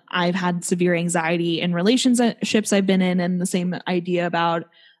 I've had severe anxiety in relationships I've been in, and the same idea about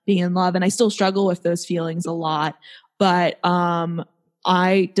being in love. And I still struggle with those feelings a lot, but,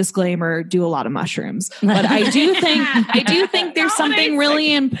 disclaimer, do a lot of mushrooms, but I do think there's something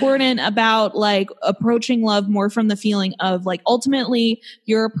really important about like approaching love more from the feeling of like, ultimately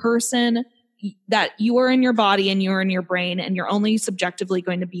you're a person that you are in your body and you're in your brain, and you're only subjectively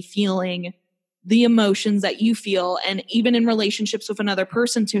going to be feeling the emotions that you feel. And even in relationships with another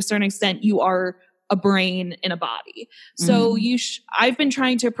person, to a certain extent, you are a brain in a body. So I've been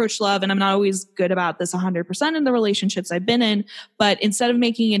trying to approach love, and I'm not always good about this 100% in the relationships I've been in, but instead of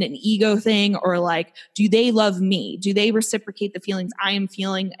making it an ego thing or like, do they love me? Do they reciprocate the feelings I am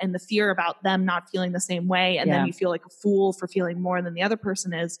feeling and the fear about them not feeling the same way? And then you feel like a fool for feeling more than the other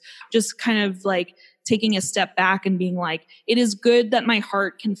person is. Just kind of like taking a step back and being like, it is good that my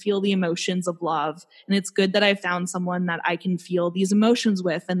heart can feel the emotions of love. And it's good that I found someone that I can feel these emotions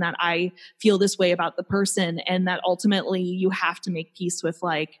with, and that I feel this way about the person. And that ultimately you have to make peace with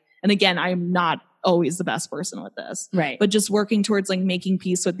like, and again, I'm not always the best person with this, right? But just working towards like making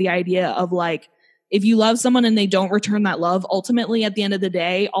peace with the idea of like, if you love someone and they don't return that love, ultimately at the end of the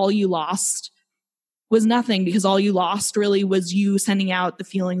day, all you lost was nothing, because all you lost really was you sending out the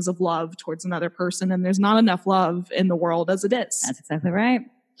feelings of love towards another person. And there's not enough love in the world as it is. That's exactly right.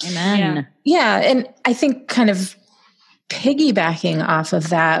 Amen. Yeah. And I think kind of piggybacking off of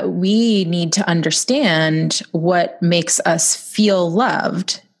that, we need to understand what makes us feel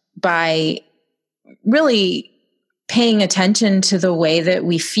loved by really paying attention to the way that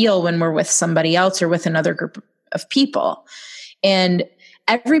we feel when we're with somebody else or with another group of people. And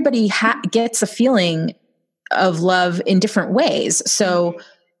everybody gets a feeling of love in different ways. So,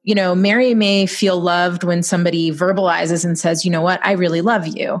 Mary may feel loved when somebody verbalizes and says, you know what, I really love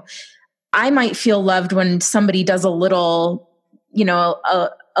you. I might feel loved when somebody does a little,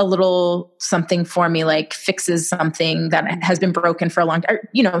 a little something for me, like fixes something that has been broken for a long time,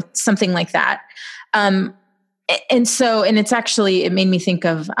 something like that. And it's actually, it made me think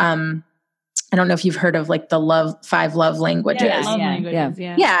of, I don't know if you've heard of like the 5 love languages. Yeah.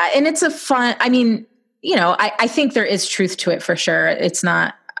 Yeah. And it's a fun, I mean, I think there is truth to it for sure.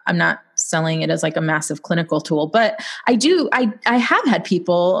 I'm not selling it as like a massive clinical tool, but I have had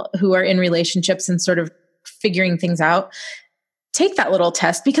people who are in relationships and sort of figuring things out take that little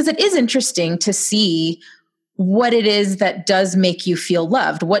test, because it is interesting to see what it is that does make you feel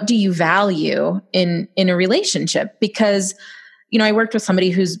loved. What do you value in a relationship? Because, I worked with somebody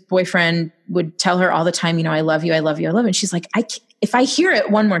whose boyfriend would tell her all the time, I love you, I love you, I love you. And she's like, if I hear it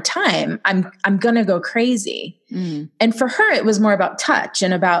one more time, I'm going to go crazy. And for her, it was more about touch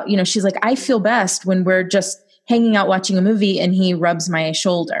and about, she's like, I feel best when we're just hanging out watching a movie and he rubs my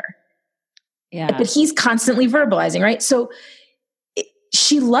shoulder. Yeah. But he's constantly verbalizing, right? So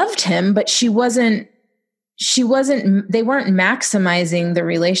she loved him, but they weren't maximizing the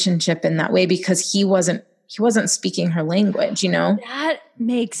relationship in that way because he wasn't speaking her language, That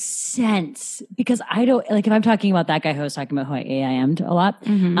makes sense, because I don't, like, if I'm talking about that guy who was talking about who I AIM'd a lot,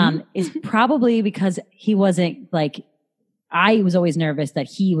 is probably because he wasn't like, I was always nervous that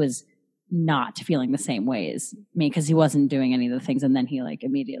he was not feeling the same way as me because he wasn't doing any of the things. And then he like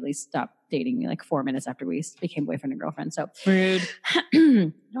immediately stopped dating me like 4 minutes after we became boyfriend and girlfriend. So Rude. I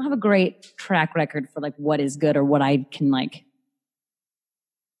don't have a great track record for like what is good or what I can like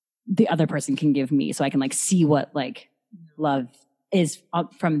the other person can give me, so I can like see what like love is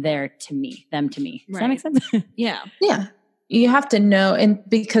from them to me. Does that make sense? Yeah. Yeah. You have to know. And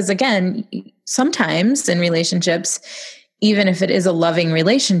because again, sometimes in relationships, even if it is a loving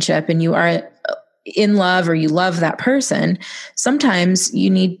relationship and you are in love or you love that person, sometimes you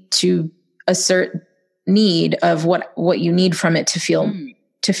need to assert need of what you need from it to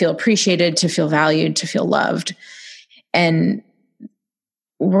feel appreciated, to feel valued, to feel loved. And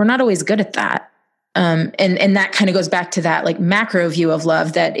we're not always good at that. And that kind of goes back to that like macro view of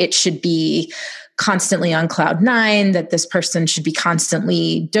love, that it should be constantly on cloud nine, that this person should be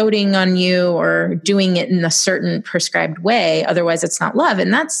constantly doting on you or doing it in a certain prescribed way. Otherwise it's not love.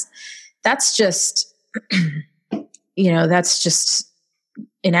 And that's just, that's just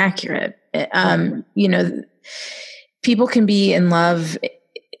inaccurate. People can be in love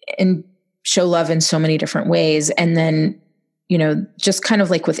and show love in so many different ways. And then, just kind of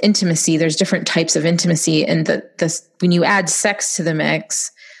like with intimacy, there's different types of intimacy. And when you add sex to the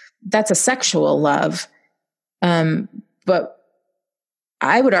mix, that's a sexual love. But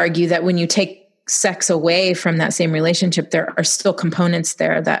I would argue that when you take sex away from that same relationship, there are still components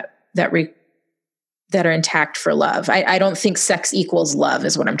there that are intact for love. I don't think sex equals love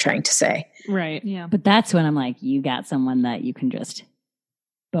is what I'm trying to say. Right. Yeah. But that's when I'm like, you got someone that you can just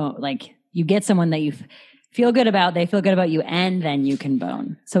bone. Like you get someone that you feel good about, they feel good about you, and then you can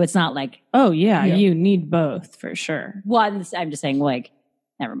bone. So it's not like, oh yeah, you need both for sure. well, I'm just saying like,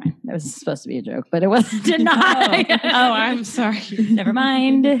 never mind. That was supposed to be a joke, but it wasn't. Did not. Oh, I'm sorry. Never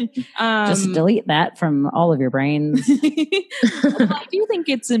mind. Just delete that from all of your brains. Well, I do think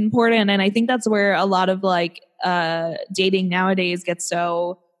it's important. And I think that's where a lot of like dating nowadays gets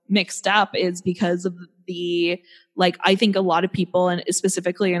so mixed up, is because of the, like, I think a lot of people, and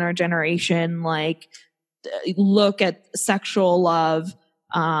specifically in our generation, like look at sexual love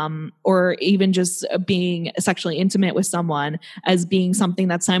or even just being sexually intimate with someone as being something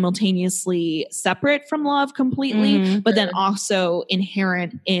that's simultaneously separate from love completely, but then also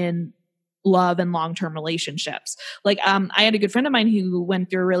inherent in love and long-term relationships. Like, I had a good friend of mine who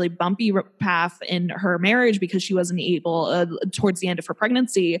went through a really bumpy path in her marriage because she wasn't able, towards the end of her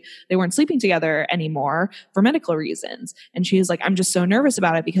pregnancy, they weren't sleeping together anymore for medical reasons. And she was like, I'm just so nervous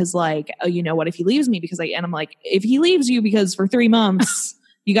about it because like, what if he leaves me? And I'm like, if he leaves you because for 3 months,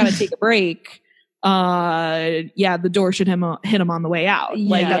 you got to take a break. The door should hit him on the way out.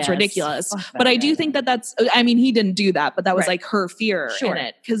 Like, that's ridiculous. But I do think that's, he didn't do that, but that was like her fear in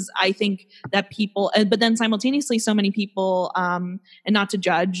it. Cause I think that people, but then simultaneously so many people, and not to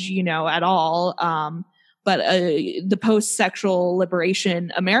judge, at all, but the post-sexual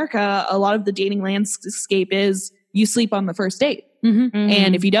liberation America, a lot of the dating landscape is you sleep on the first date.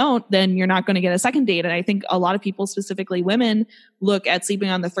 And if you don't, then you're not going to get a second date. And I think a lot of people, specifically women, look at sleeping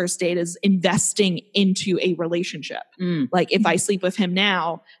on the first date as investing into a relationship. Like, if I sleep with him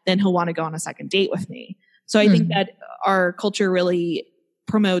now, then he'll want to go on a second date with me. So I think that our culture really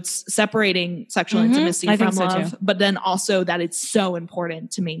promotes separating sexual intimacy from love, but then also that it's so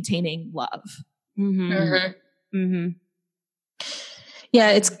important to maintaining love.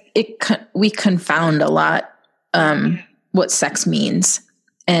 Yeah, we confound a lot what sex means.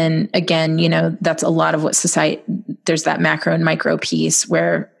 And again, that's a lot of what society, there's that macro and micro piece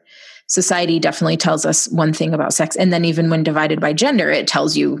where society definitely tells us one thing about sex. And then even when divided by gender, it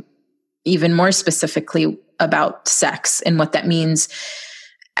tells you even more specifically about sex and what that means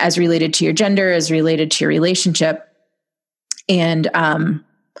as related to your gender, as related to your relationship. And,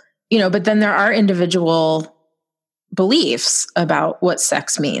 but then there are individual beliefs about what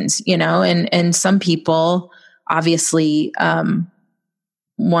sex means, and some people obviously,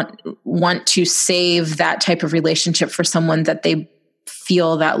 want to save that type of relationship for someone that they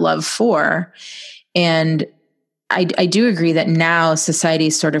feel that love for. And I do agree that now society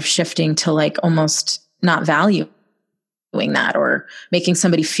is sort of shifting to like almost not valuing that or making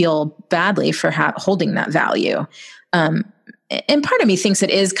somebody feel badly for holding that value. And part of me thinks it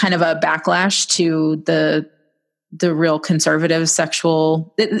is kind of a backlash to the real conservative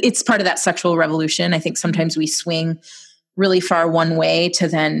sexual, it's part of that sexual revolution. I think sometimes we swing really far one way to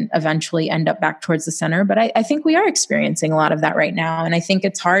then eventually end up back towards the center. But I think we are experiencing a lot of that right now. And I think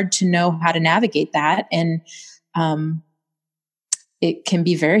it's hard to know how to navigate that. And it can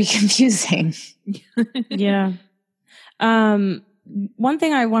be very confusing. Yeah. One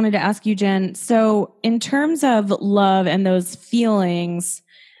thing I wanted to ask you, Jen. So in terms of love and those feelings,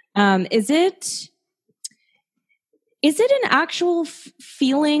 is it an actual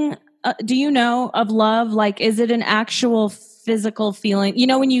feeling? Do you know of love? Like, is it an actual physical feeling?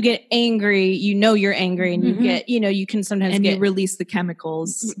 When you get angry, you're angry and you get, you can sometimes you release the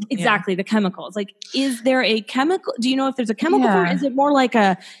chemicals. Exactly. The chemicals. Like, is there a chemical? Do you know if there's a chemical or is it more like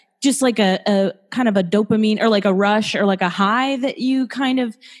a kind of a dopamine or like a rush or like a high that you kind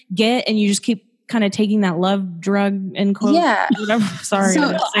of get and you just keep kind of taking that love drug in quotes? Yeah. Whatever. Sorry.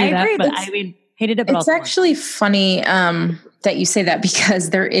 So I agree, but I mean, hated it. But it's actually funny that you say that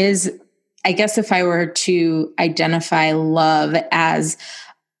because there is, I guess if I were to identify love as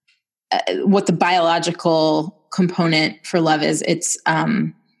what the biological component for love is, it's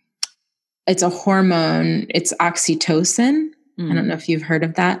a hormone, it's oxytocin. I don't know if you've heard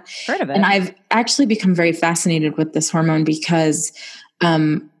of that. Heard of it. And I've actually become very fascinated with this hormone because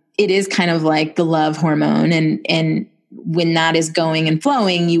it is kind of like the love hormone. And when that is going and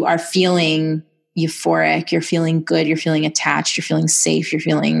flowing, you are feeling euphoric, you're feeling good, you're feeling attached, you're feeling safe, you're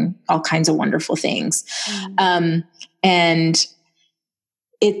feeling all kinds of wonderful things. And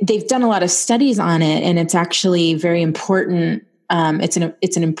they've done a lot of studies on it, and it's actually very important. It's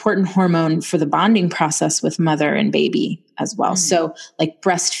an important hormone for the bonding process with mother and baby as well. So like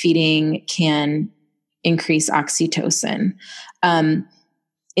breastfeeding can increase oxytocin.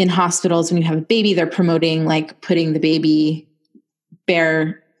 In hospitals, when you have a baby, they're promoting like putting the baby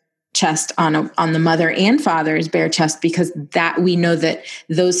bare chest on the mother and father's bare chest, because that we know that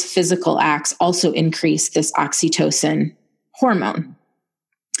those physical acts also increase this oxytocin hormone.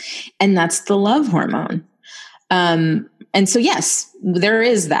 And that's the love hormone. And so, yes, there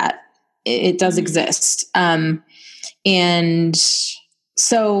is that. It does exist. And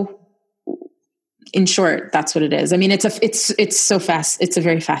so in short, that's what it is. I mean, it's so fast. It's a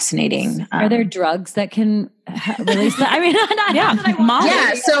very fascinating. Are there drugs that can release that? I mean, Molly.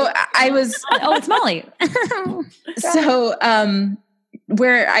 Yeah. So I was. Oh, it's Molly. So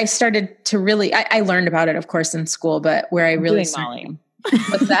where I started to really, I learned about it, of course, in school, but where I really doing Molly.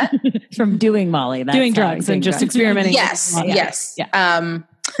 What's that? From doing Molly, that's doing drugs and just experimenting. Yes. Yes. Yeah.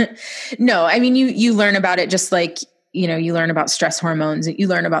 No, I mean, you learn about it just like, you learn about stress hormones, you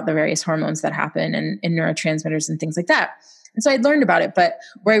learn about the various hormones that happen and neurotransmitters and things like that. And so I learned about it, but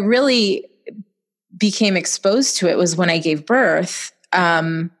where I really became exposed to it was when I gave birth.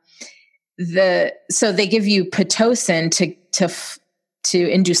 So they give you Pitocin to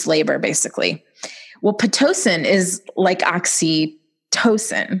induce labor, basically. Well, Pitocin is like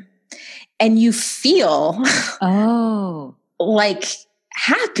oxytocin, and you feel like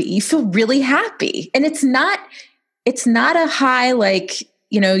happy. You feel really happy, and it's not a high like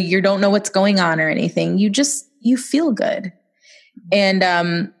you don't know what's going on or anything. You feel good,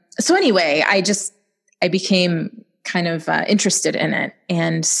 and so anyway, I became kind of interested in it,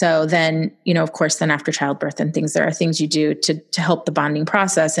 and so then of course, then after childbirth and things, there are things you do to help the bonding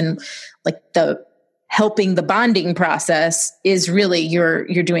process, and like helping the bonding process is really you're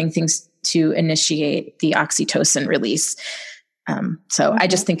doing things to initiate the oxytocin release. So I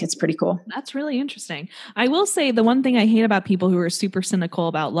just think it's pretty cool. That's really interesting. I will say the one thing I hate about people who are super cynical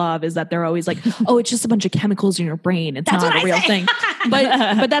about love is that they're always like, oh, it's just a bunch of chemicals in your brain. It's not a real thing.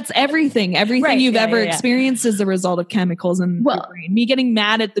 But that's everything. Everything you've ever experienced is the result of chemicals in your brain. Me getting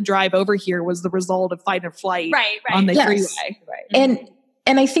mad at the drive over here was the result of fight or flight on the freeway. Right.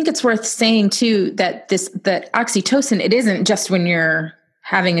 And I think it's worth saying too that that oxytocin, it isn't just when you're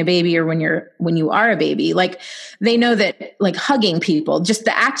having a baby or when you are a baby. Like they know that like hugging people, just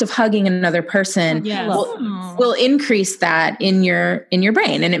the act of hugging another person will increase that in your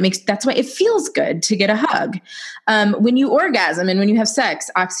brain. And that's why it feels good to get a hug. When you orgasm and when you have sex,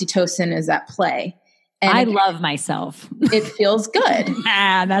 oxytocin is at play. And I love myself. It feels good.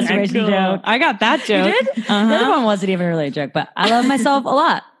 That's a great joke. I got that joke. You did? The other one wasn't even really a joke, but I love myself a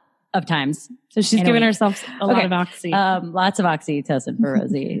lot of times. So she's giving herself a lot of oxy. Lots of oxytocin for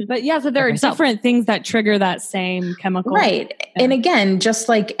Rosie. But yeah, so there are different things that trigger that same chemical. Right. Yeah. And again, just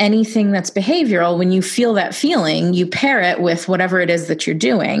like anything that's behavioral, when you feel that feeling, you pair it with whatever it is that you're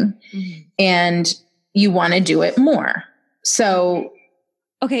doing and you want to do it more. So.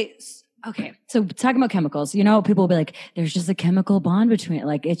 Okay. So talking about chemicals, you know, people will be like, there's just a chemical bond between it.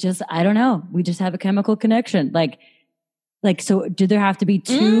 Like, it's just, I don't know. We just have a chemical connection. Like, so do there have to be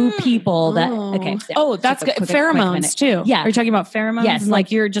two people that, okay. So that's good. Pheromones too. Yeah. Are you talking about pheromones? Yes. And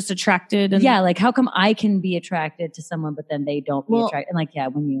like you're just attracted. And like, how come I can be attracted to someone, but then they don't be attracted? And like,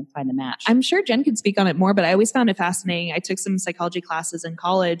 when you find the match. I'm sure Jen could speak on it more, but I always found it fascinating. I took some psychology classes in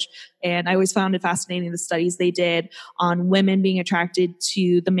college and I always found it fascinating the studies they did on women being attracted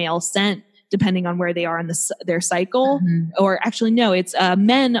to the male scent depending on where they are in their cycle. Or actually, no, it's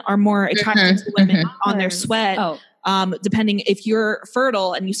men are more attracted to women on their sweat. Depending if you're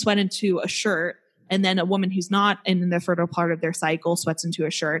fertile and you sweat into a shirt, and then a woman who's not in the fertile part of their cycle sweats into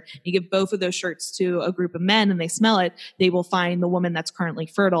a shirt, you give both of those shirts to a group of men and they smell it, they will find the woman that's currently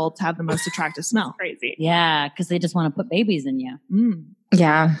fertile to have the most attractive smell. Crazy. Yeah, because they just want to put babies in you.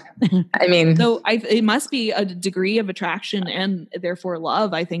 Yeah. I mean, so it must be a degree of attraction and therefore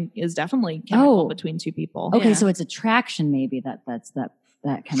love, I think, is definitely chemical between two people. Okay, so it's attraction maybe that's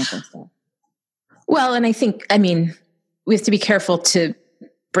that chemical stuff. Well, and I think, we have to be careful to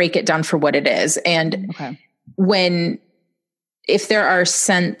break it down for what it is. And if there are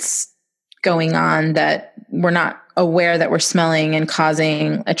scents going on that we're not aware that we're smelling and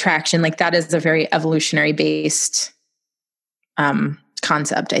causing attraction, like that is a very evolutionary based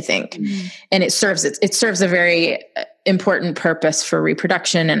concept, I think. And it serves a very important purpose for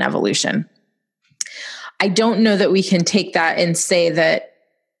reproduction and evolution. I don't know that we can take that and say that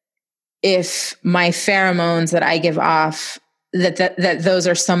if my pheromones that I give off, that those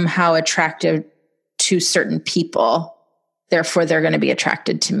are somehow attractive to certain people, therefore they're going to be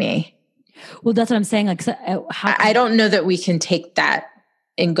attracted to me. Well, that's what I'm saying. Like, I don't know that we can take that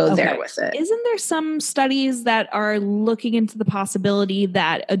and go there with it. Isn't there some studies that are looking into the possibility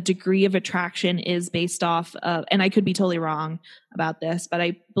that a degree of attraction is based off of, and I could be totally wrong about this, but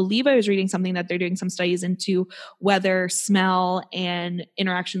I believe I was reading something that they're doing some studies into whether smell and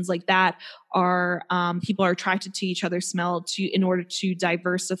interactions like that are, people are attracted to each other's smell in order to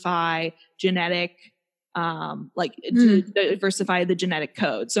diversify genetic, to diversify the genetic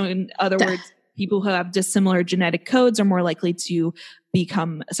code. So in other words, people who have dissimilar genetic codes are more likely to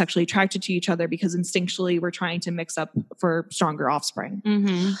become sexually attracted to each other because instinctually we're trying to mix up for stronger offspring.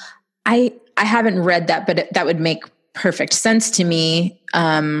 I haven't read that, but that would make perfect sense to me.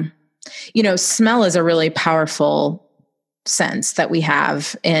 Smell is a really powerful sense that we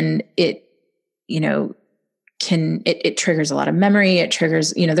have, and it triggers a lot of memory. It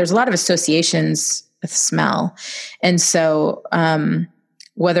triggers, there's a lot of associations with smell. And so,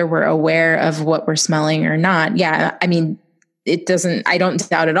 whether we're aware of what we're smelling or not, I don't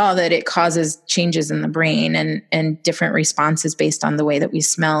doubt at all that it causes changes in the brain and different responses based on the way that we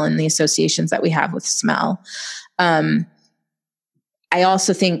smell and the associations that we have with smell. I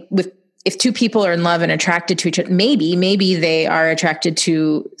also think if two people are in love and attracted to each other, maybe they are attracted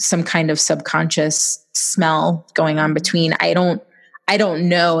to some kind of subconscious smell going on between. I don't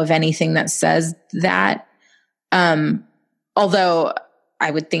know of anything that says that. Although I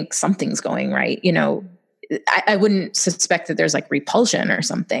would think something's going right. I wouldn't suspect that there's like repulsion or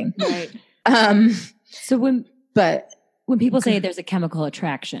something. Right. So when people say there's a chemical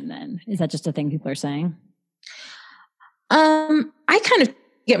attraction, then is that just a thing people are saying? I kind of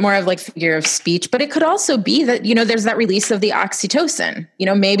get more of like figure of speech, but it could also be that, there's that release of the oxytocin,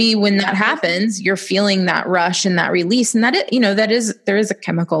 maybe when that happens, you're feeling that rush and that release, and there is a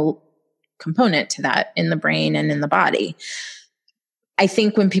chemical component to that in the brain and in the body. I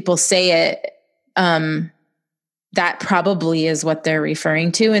think when people say it, that probably is what they're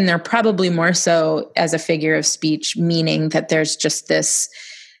referring to. And they're probably more so as a figure of speech, meaning that there's just this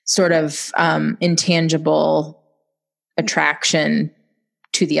sort of intangible attraction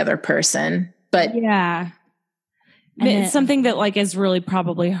to the other person. But it's something that like is really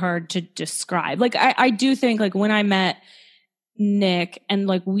probably hard to describe. Like I do think like when I met Nick and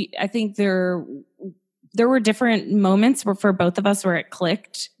like I think there were different moments where for both of us where it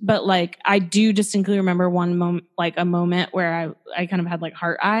clicked, but like I do distinctly remember one moment, like a moment where I kind of had like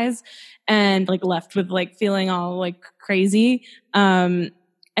heart eyes and like left with like feeling all like crazy. And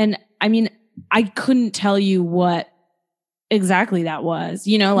I mean, I couldn't tell you what exactly that was,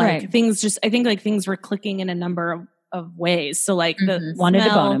 you know, like things just, I think like things were clicking in a number of ways. So like the wanted to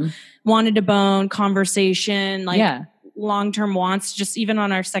bone him, wanted to bone, conversation, like long-term wants, just even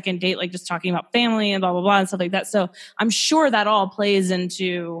on our second date, like just talking about family and blah, blah, blah and stuff like that. So I'm sure that all plays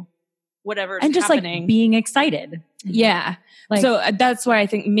into whatever's and just happening. Like being excited. Yeah. Like, so that's why I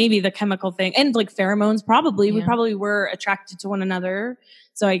think maybe the chemical thing and like pheromones probably, we probably were attracted to one another.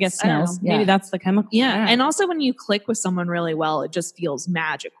 So I guess, smells, I don't know, maybe that's the chemical. Yeah. And also when you click with someone really well, it just feels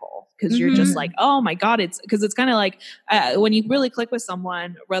magical because you're just like, oh my God, it's kind of like when you really click with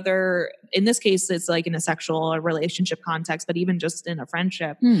someone, whether in this case, it's like in a sexual or relationship context, but even just in a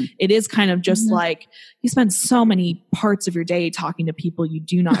friendship, it is kind of just like you spend so many parts of your day talking to people you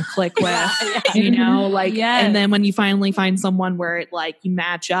do not click with, you know, like, and then when you finally find someone where it like you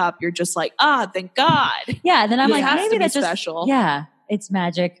match up, you're just like, thank God. Yeah. Then I'm like, maybe that's special. Yeah. It's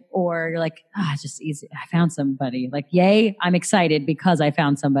magic, or you're like, it's just easy. I found somebody. Like, yay, I'm excited because I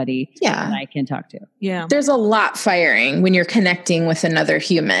found somebody that I can talk to. Yeah. There's a lot firing when you're connecting with another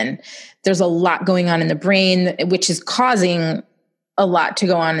human. There's a lot going on in the brain, which is causing a lot to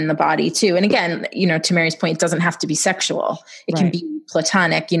go on in the body too. And again, you know, to Mary's point, it doesn't have to be sexual. It can be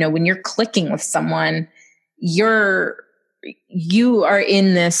platonic. You know, when you're clicking with someone, you are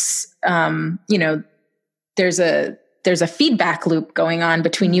in this, you know, there's a feedback loop going on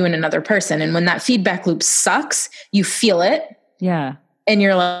between you and another person. And when that feedback loop sucks, you feel it. Yeah. And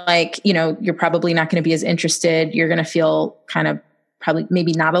you're like, you know, you're probably not going to be as interested. You're going to feel kind of probably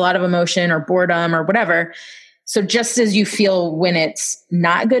maybe not a lot of emotion or boredom or whatever. So just as you feel when it's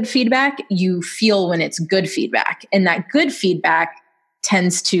not good feedback, you feel when it's good feedback. And that good feedback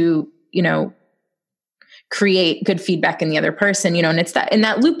tends to, you know, create good feedback in the other person, you know, and it's that, and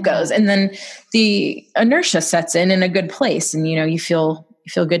that loop goes, and then the inertia sets in a good place, and, you know, you feel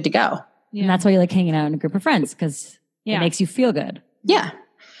good to go. Yeah. And that's why you like hanging out in a group of friends, because it makes you feel good. Yeah.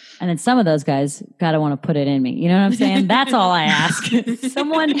 And then some of those guys gotta want to put it in me. You know what I'm saying? That's all I ask.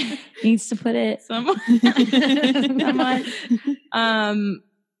 Someone needs to put it. Someone.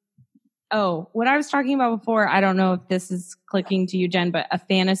 What I was talking about before, I don't know if this is clicking to you, Jen, but a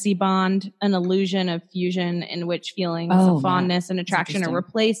fantasy bond, an illusion of fusion in which feelings of fondness and attraction are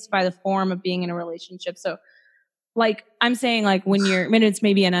replaced by the form of being in a relationship. So like I'm saying, like when it's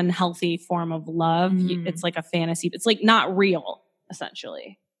maybe an unhealthy form of love, it's like a fantasy. It's like not real,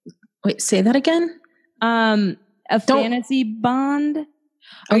 essentially. Wait, say that again? Fantasy bond.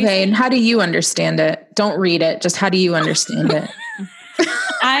 Okay. And how do you understand it? Don't read it. Just how do you understand it?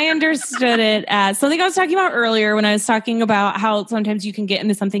 I understood it as something I was talking about earlier when I was talking about how sometimes you can get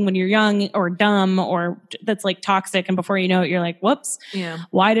into something when you're young or dumb or that's like toxic. And before you know it, you're like, whoops,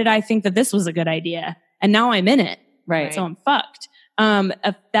 why did I think that this was a good idea? And now I'm in it. Right. So I'm fucked.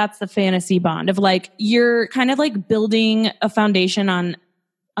 That's the fantasy bond of like, you're kind of like building a foundation on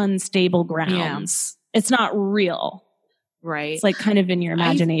unstable grounds. It's not real. Right. It's like kind of in your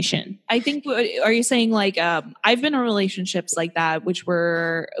imagination. I think, are you saying like, I've been in relationships like that, which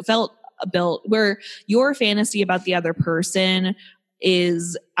felt built where your fantasy about the other person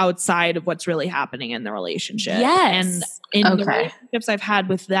is outside of what's really happening in the relationship. Yes. And in the relationships I've had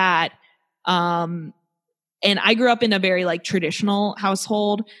with that, and I grew up in a very like traditional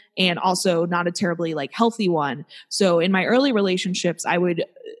household and also not a terribly like healthy one. So in my early relationships, I would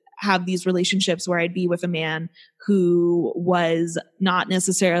have these relationships where I'd be with a man who was not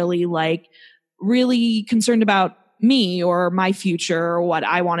necessarily like really concerned about me or my future or what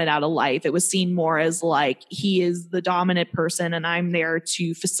I wanted out of life. It was seen more as like he is the dominant person and I'm there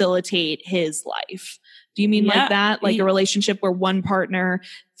to facilitate his life. Do you mean like that? Like a relationship where one partner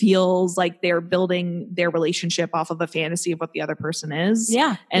feels like they're building their relationship off of a fantasy of what the other person is?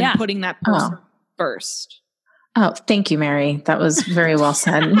 Yeah. And putting that person first. Oh, thank you, Mary. That was very well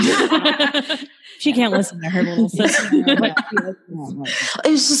said. She can't listen to her little sister. It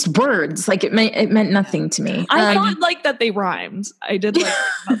was just words. Like it meant nothing to me. I thought like that they rhymed. I did like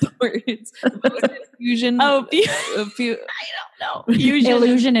the words. Fusion. I don't know. Fusion.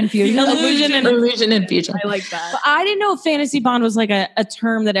 Illusion and fusion. Illusion and fusion. I like that. But I didn't know fantasy bond was like a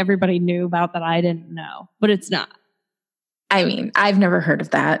term that everybody knew about that I didn't know, but it's not. I mean, I've never heard of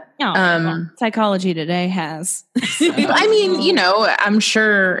that. No, Psychology Today has. I mean, you know, I'm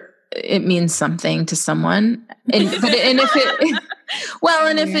sure it means something to someone. And if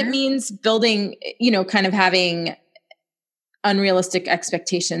it means building, you know, kind of having unrealistic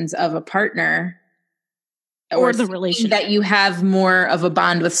expectations of a partner, or the relationship that you have more of a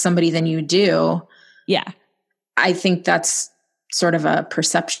bond with somebody than you do. Yeah. I think that's sort of a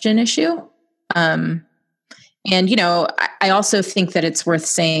perception issue. And, I also think that it's worth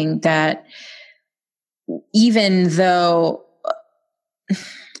saying that even though,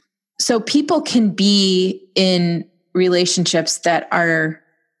 so people can be in relationships that are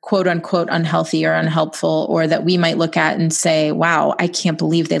quote unquote unhealthy or unhelpful, or that we might look at and say, wow, I can't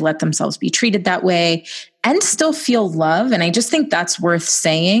believe they let themselves be treated that way, and still feel love. And I just think that's worth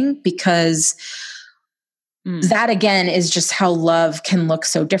saying, because that again is just how love can look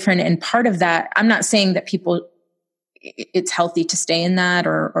so different. And part of that, I'm not saying that it's healthy to stay in that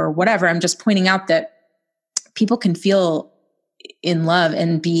or whatever. I'm just pointing out that people can feel in love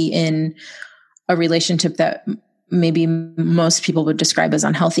and be in a relationship that maybe most people would describe as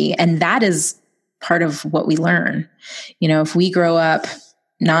unhealthy. And that is part of what we learn. If we grow up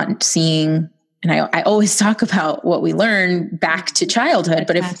not seeing, and I always talk about what we learn back to childhood,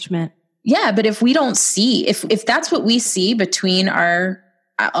 Attachment. but if we don't see, if that's what we see between our,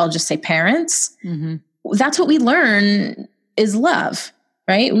 I'll just say parents, that's what we learn is love,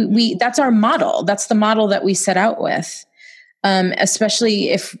 right? That's our model. That's the model that we set out with.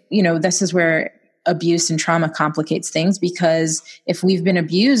 Especially if, this is where abuse and trauma complicates things, because if we've been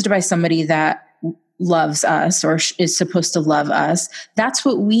abused by somebody that loves us or is supposed to love us, that's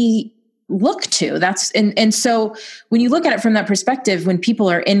what we look to. And so when you look at it from that perspective, when people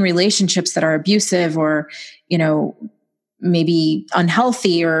are in relationships that are abusive or, maybe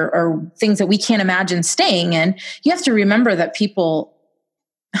unhealthy or things that we can't imagine staying in, you have to remember that people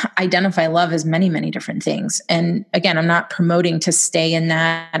identify love as many, many different things. And again, I'm not promoting to stay in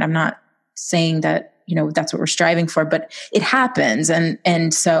that. I'm not saying that, that's what we're striving for, but it happens.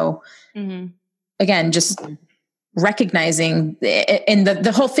 And so again, just recognizing, and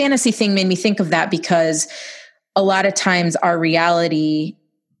the whole fantasy thing made me think of that, because a lot of times our reality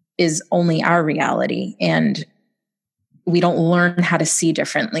is only our reality, and we don't learn how to see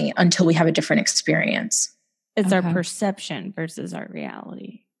differently until we have a different experience. It's our perception versus our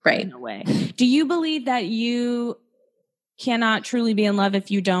reality. Right. In a way. Do you believe that you cannot truly be in love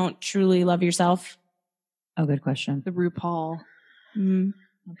if you don't truly love yourself? Oh, good question. The RuPaul.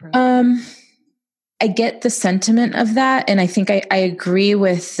 I get the sentiment of that. And I think I agree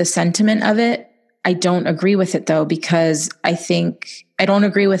with the sentiment of it. I don't agree with it though, because I don't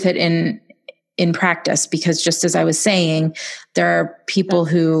agree with it in practice, because just as I was saying, there are people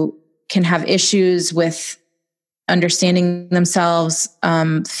who can have issues with understanding themselves,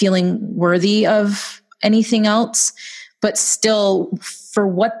 feeling worthy of anything else, but still for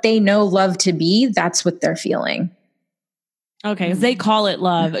what they know love to be, that's what they're feeling. Okay. Because they call it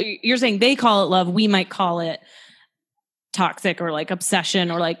love. You're saying they call it love. We might call it toxic or like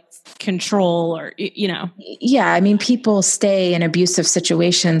obsession or like control or, Yeah. I mean, people stay in abusive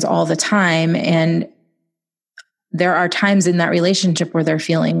situations all the time, and there are times in that relationship where they're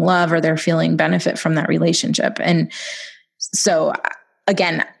feeling love or they're feeling benefit from that relationship. And so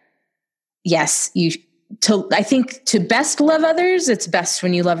again, yes, I think to best love others, it's best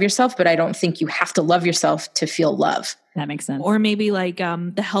when you love yourself, but I don't think you have to love yourself to feel love. That makes sense. Or maybe like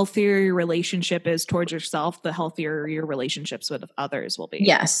the healthier your relationship is towards yourself, the healthier your relationships with others will be.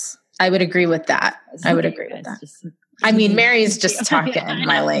 Yes, I would agree with that. I would agree with that. I mean, Mary's just talking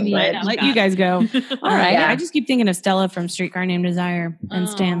my language. Let you guys go. All right. Yeah. I just keep thinking of Stella from Streetcar Named Desire and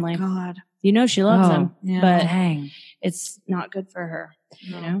Stanley. God. She loves him, but dang. it's not good for her,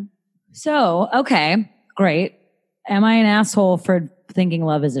 So, okay, great. Am I an asshole for thinking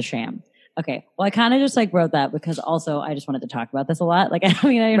love is a sham? Okay. Well, I kind of just like wrote that because also I just wanted to talk about this a lot. Like, I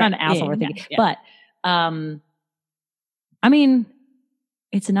mean, you're not an asshole for thinking, but, I mean,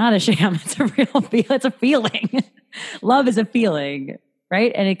 it's not a sham. It's a real it's a feeling. Love is a feeling,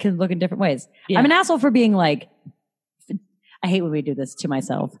 right? And it can look in different ways. Yeah. I'm an asshole for being like, I hate when we do this to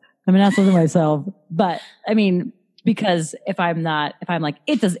myself. I'm an asshole to myself, but I mean, because if I'm like,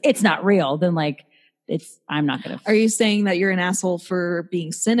 it's not real, then like, I'm not going to. Are you saying that you're an asshole for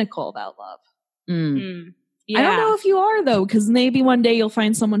being cynical about love? Yeah. I don't know if you are though, because maybe one day you'll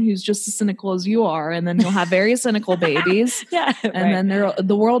find someone who's just as cynical as you are, and then you'll have very cynical babies. Yeah, and then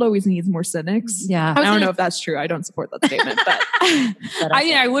the world always needs more cynics. Yeah, I don't know if that's true. I don't support that statement, but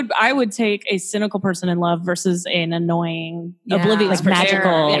I would take a cynical person in love versus an annoying, oblivious, like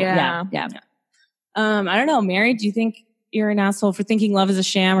magical. Yeah. I don't know, Mary. Do you think you're an asshole for thinking love is a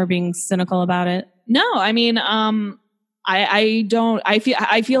sham or being cynical about it? No, I mean, I don't. I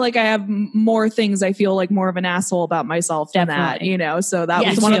feel like I have more things. I feel like more of an asshole about myself than that, So that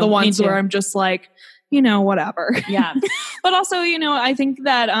was one of the ones where I'm just like, whatever. Yeah. But also, I think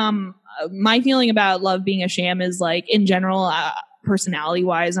that my feeling about love being a sham is like, in general, personality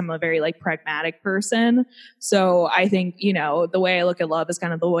wise, I'm a very like pragmatic person. So I think, you know, the way I look at love is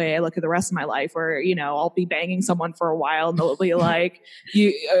kind of the way I look at the rest of my life, where, you know, I'll be banging someone for a while and they'll be like,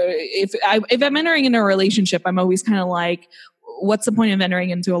 if I'm entering into a relationship, I'm always kind of like, what's the point of entering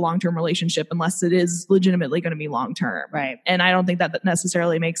into a long-term relationship unless it is legitimately going to be long-term? Right. And I don't think that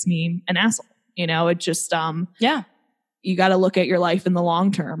necessarily makes me an asshole. You know, it just, Yeah. you got to look at your life in the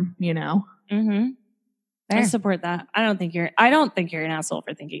long term, you know? Mm-hmm. I Fair. support that. I don't think you're an asshole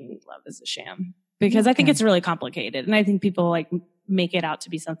for thinking love is a sham, because I think it's really complicated. And I think people like make it out to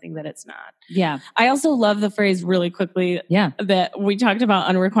be something that it's not. Yeah. I also love the phrase really quickly Yeah. that we talked about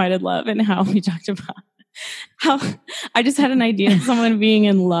unrequited love, and how we talked about how I just had an idea of someone being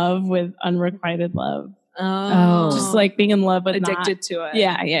in love with unrequited love. Oh. Just like being in love but addicted to it.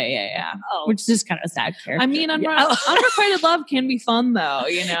 Yeah. Which is just kind of a sad character. I mean, unrequited love can be fun though,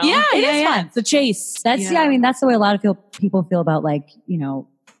 you know? Yeah. fun. It's a chase. That's I mean, that's the way a lot of people feel about like, you know,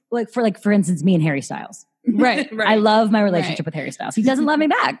 for instance, me and Harry Styles. Right. I love my relationship with Harry Styles. He doesn't love me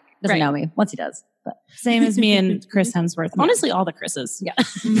back. Doesn't Right. know me. Once he does. But Same as me and Chris Hemsworth. Honestly, all the Chris's. yeah.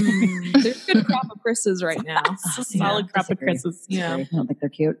 There's a good crop of Chris's right now. It's a solid crop of Disagree. Chris's. Yeah. I don't think they're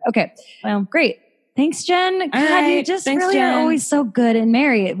cute. Okay. Well, great. Thanks, Jen. God, you right. just Thanks, really Jen. are always so good. And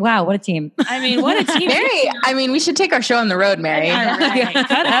Mary, wow, what a team. I mean, what a team. Mary, I mean, we should take our show on the road, Mary. All right.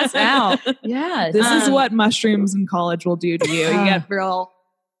 Cut us out. Yeah. This is what mushrooms in college will do to you. You get real.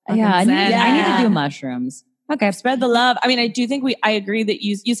 Yeah, I need zen. to do mushrooms. Okay. Spread the love. I mean, I do think I agree that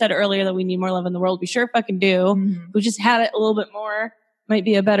you said earlier that we need more love in the world. We sure fucking do. Mhm. We just had it a little bit more, might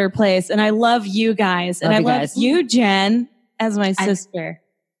be a better place. And I love you guys. And Love I you love guys. you, Jen, as my sister.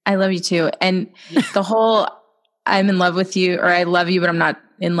 I love you too. And the whole I'm in love with you, or I love you, but I'm not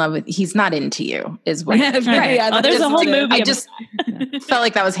in love with, he's not into you is what. Right. Yeah, There's a whole movie. I just felt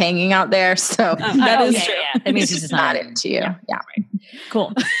like that was hanging out there. So That is true. That means he's just not into you. Yeah.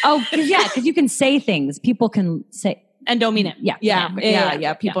 Cool. Oh, yeah, because you can say things. People can say. And don't mean it. Yeah.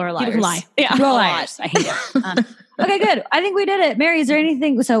 People are liars. People can lie. Yeah. You're liars. I hate it. Okay, good. I think we did it. Mary, is there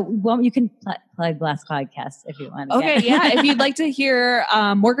anything? So, well, you can plug Last Podcast if you want. Okay, yeah. If you'd like to hear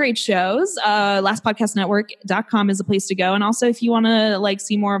more great shows, lastpodcastnetwork.com is a place to go. And also, if you want to like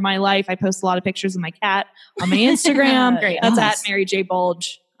see more of my life, I post a lot of pictures of my cat on my Instagram. Great. That's Nice. at Mary J.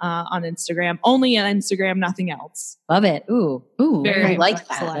 Bulge on Instagram. Only on Instagram, nothing else. Love it. Ooh. Very I like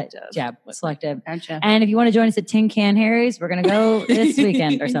that. selective. Yeah, selective. Gotcha. And if you want to join us at Tin Can Harry's, we're going to go this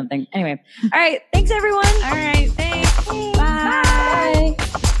weekend or something. Anyway. All right. Thanks, everyone. All right. Thanks. Bye.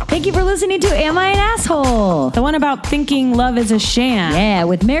 Thank you for listening to Am I an Asshole? The one about thinking love is a sham. Yeah,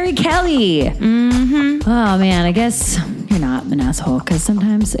 with Mary Kelly. Mm-hmm. Oh, man. I guess you're not an asshole because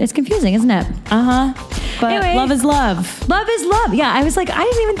sometimes it's confusing, isn't it? Uh-huh. But Anyway. love is love. Love is love. Yeah, I was like, I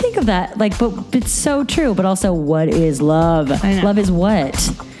didn't even think of that. Like, but it's so true. But also, what is love? I know. Love is what?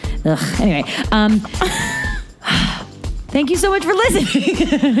 Ugh. Anyway, thank you so much for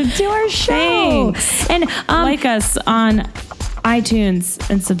listening to our show. Thanks. And Like us on iTunes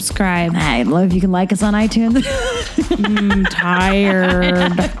and subscribe. I love if you can like us on iTunes.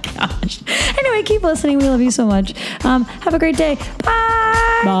 Tired. Gosh. Anyway, keep listening. We love you so much. Have a great day.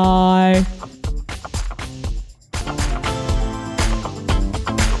 Bye. Bye.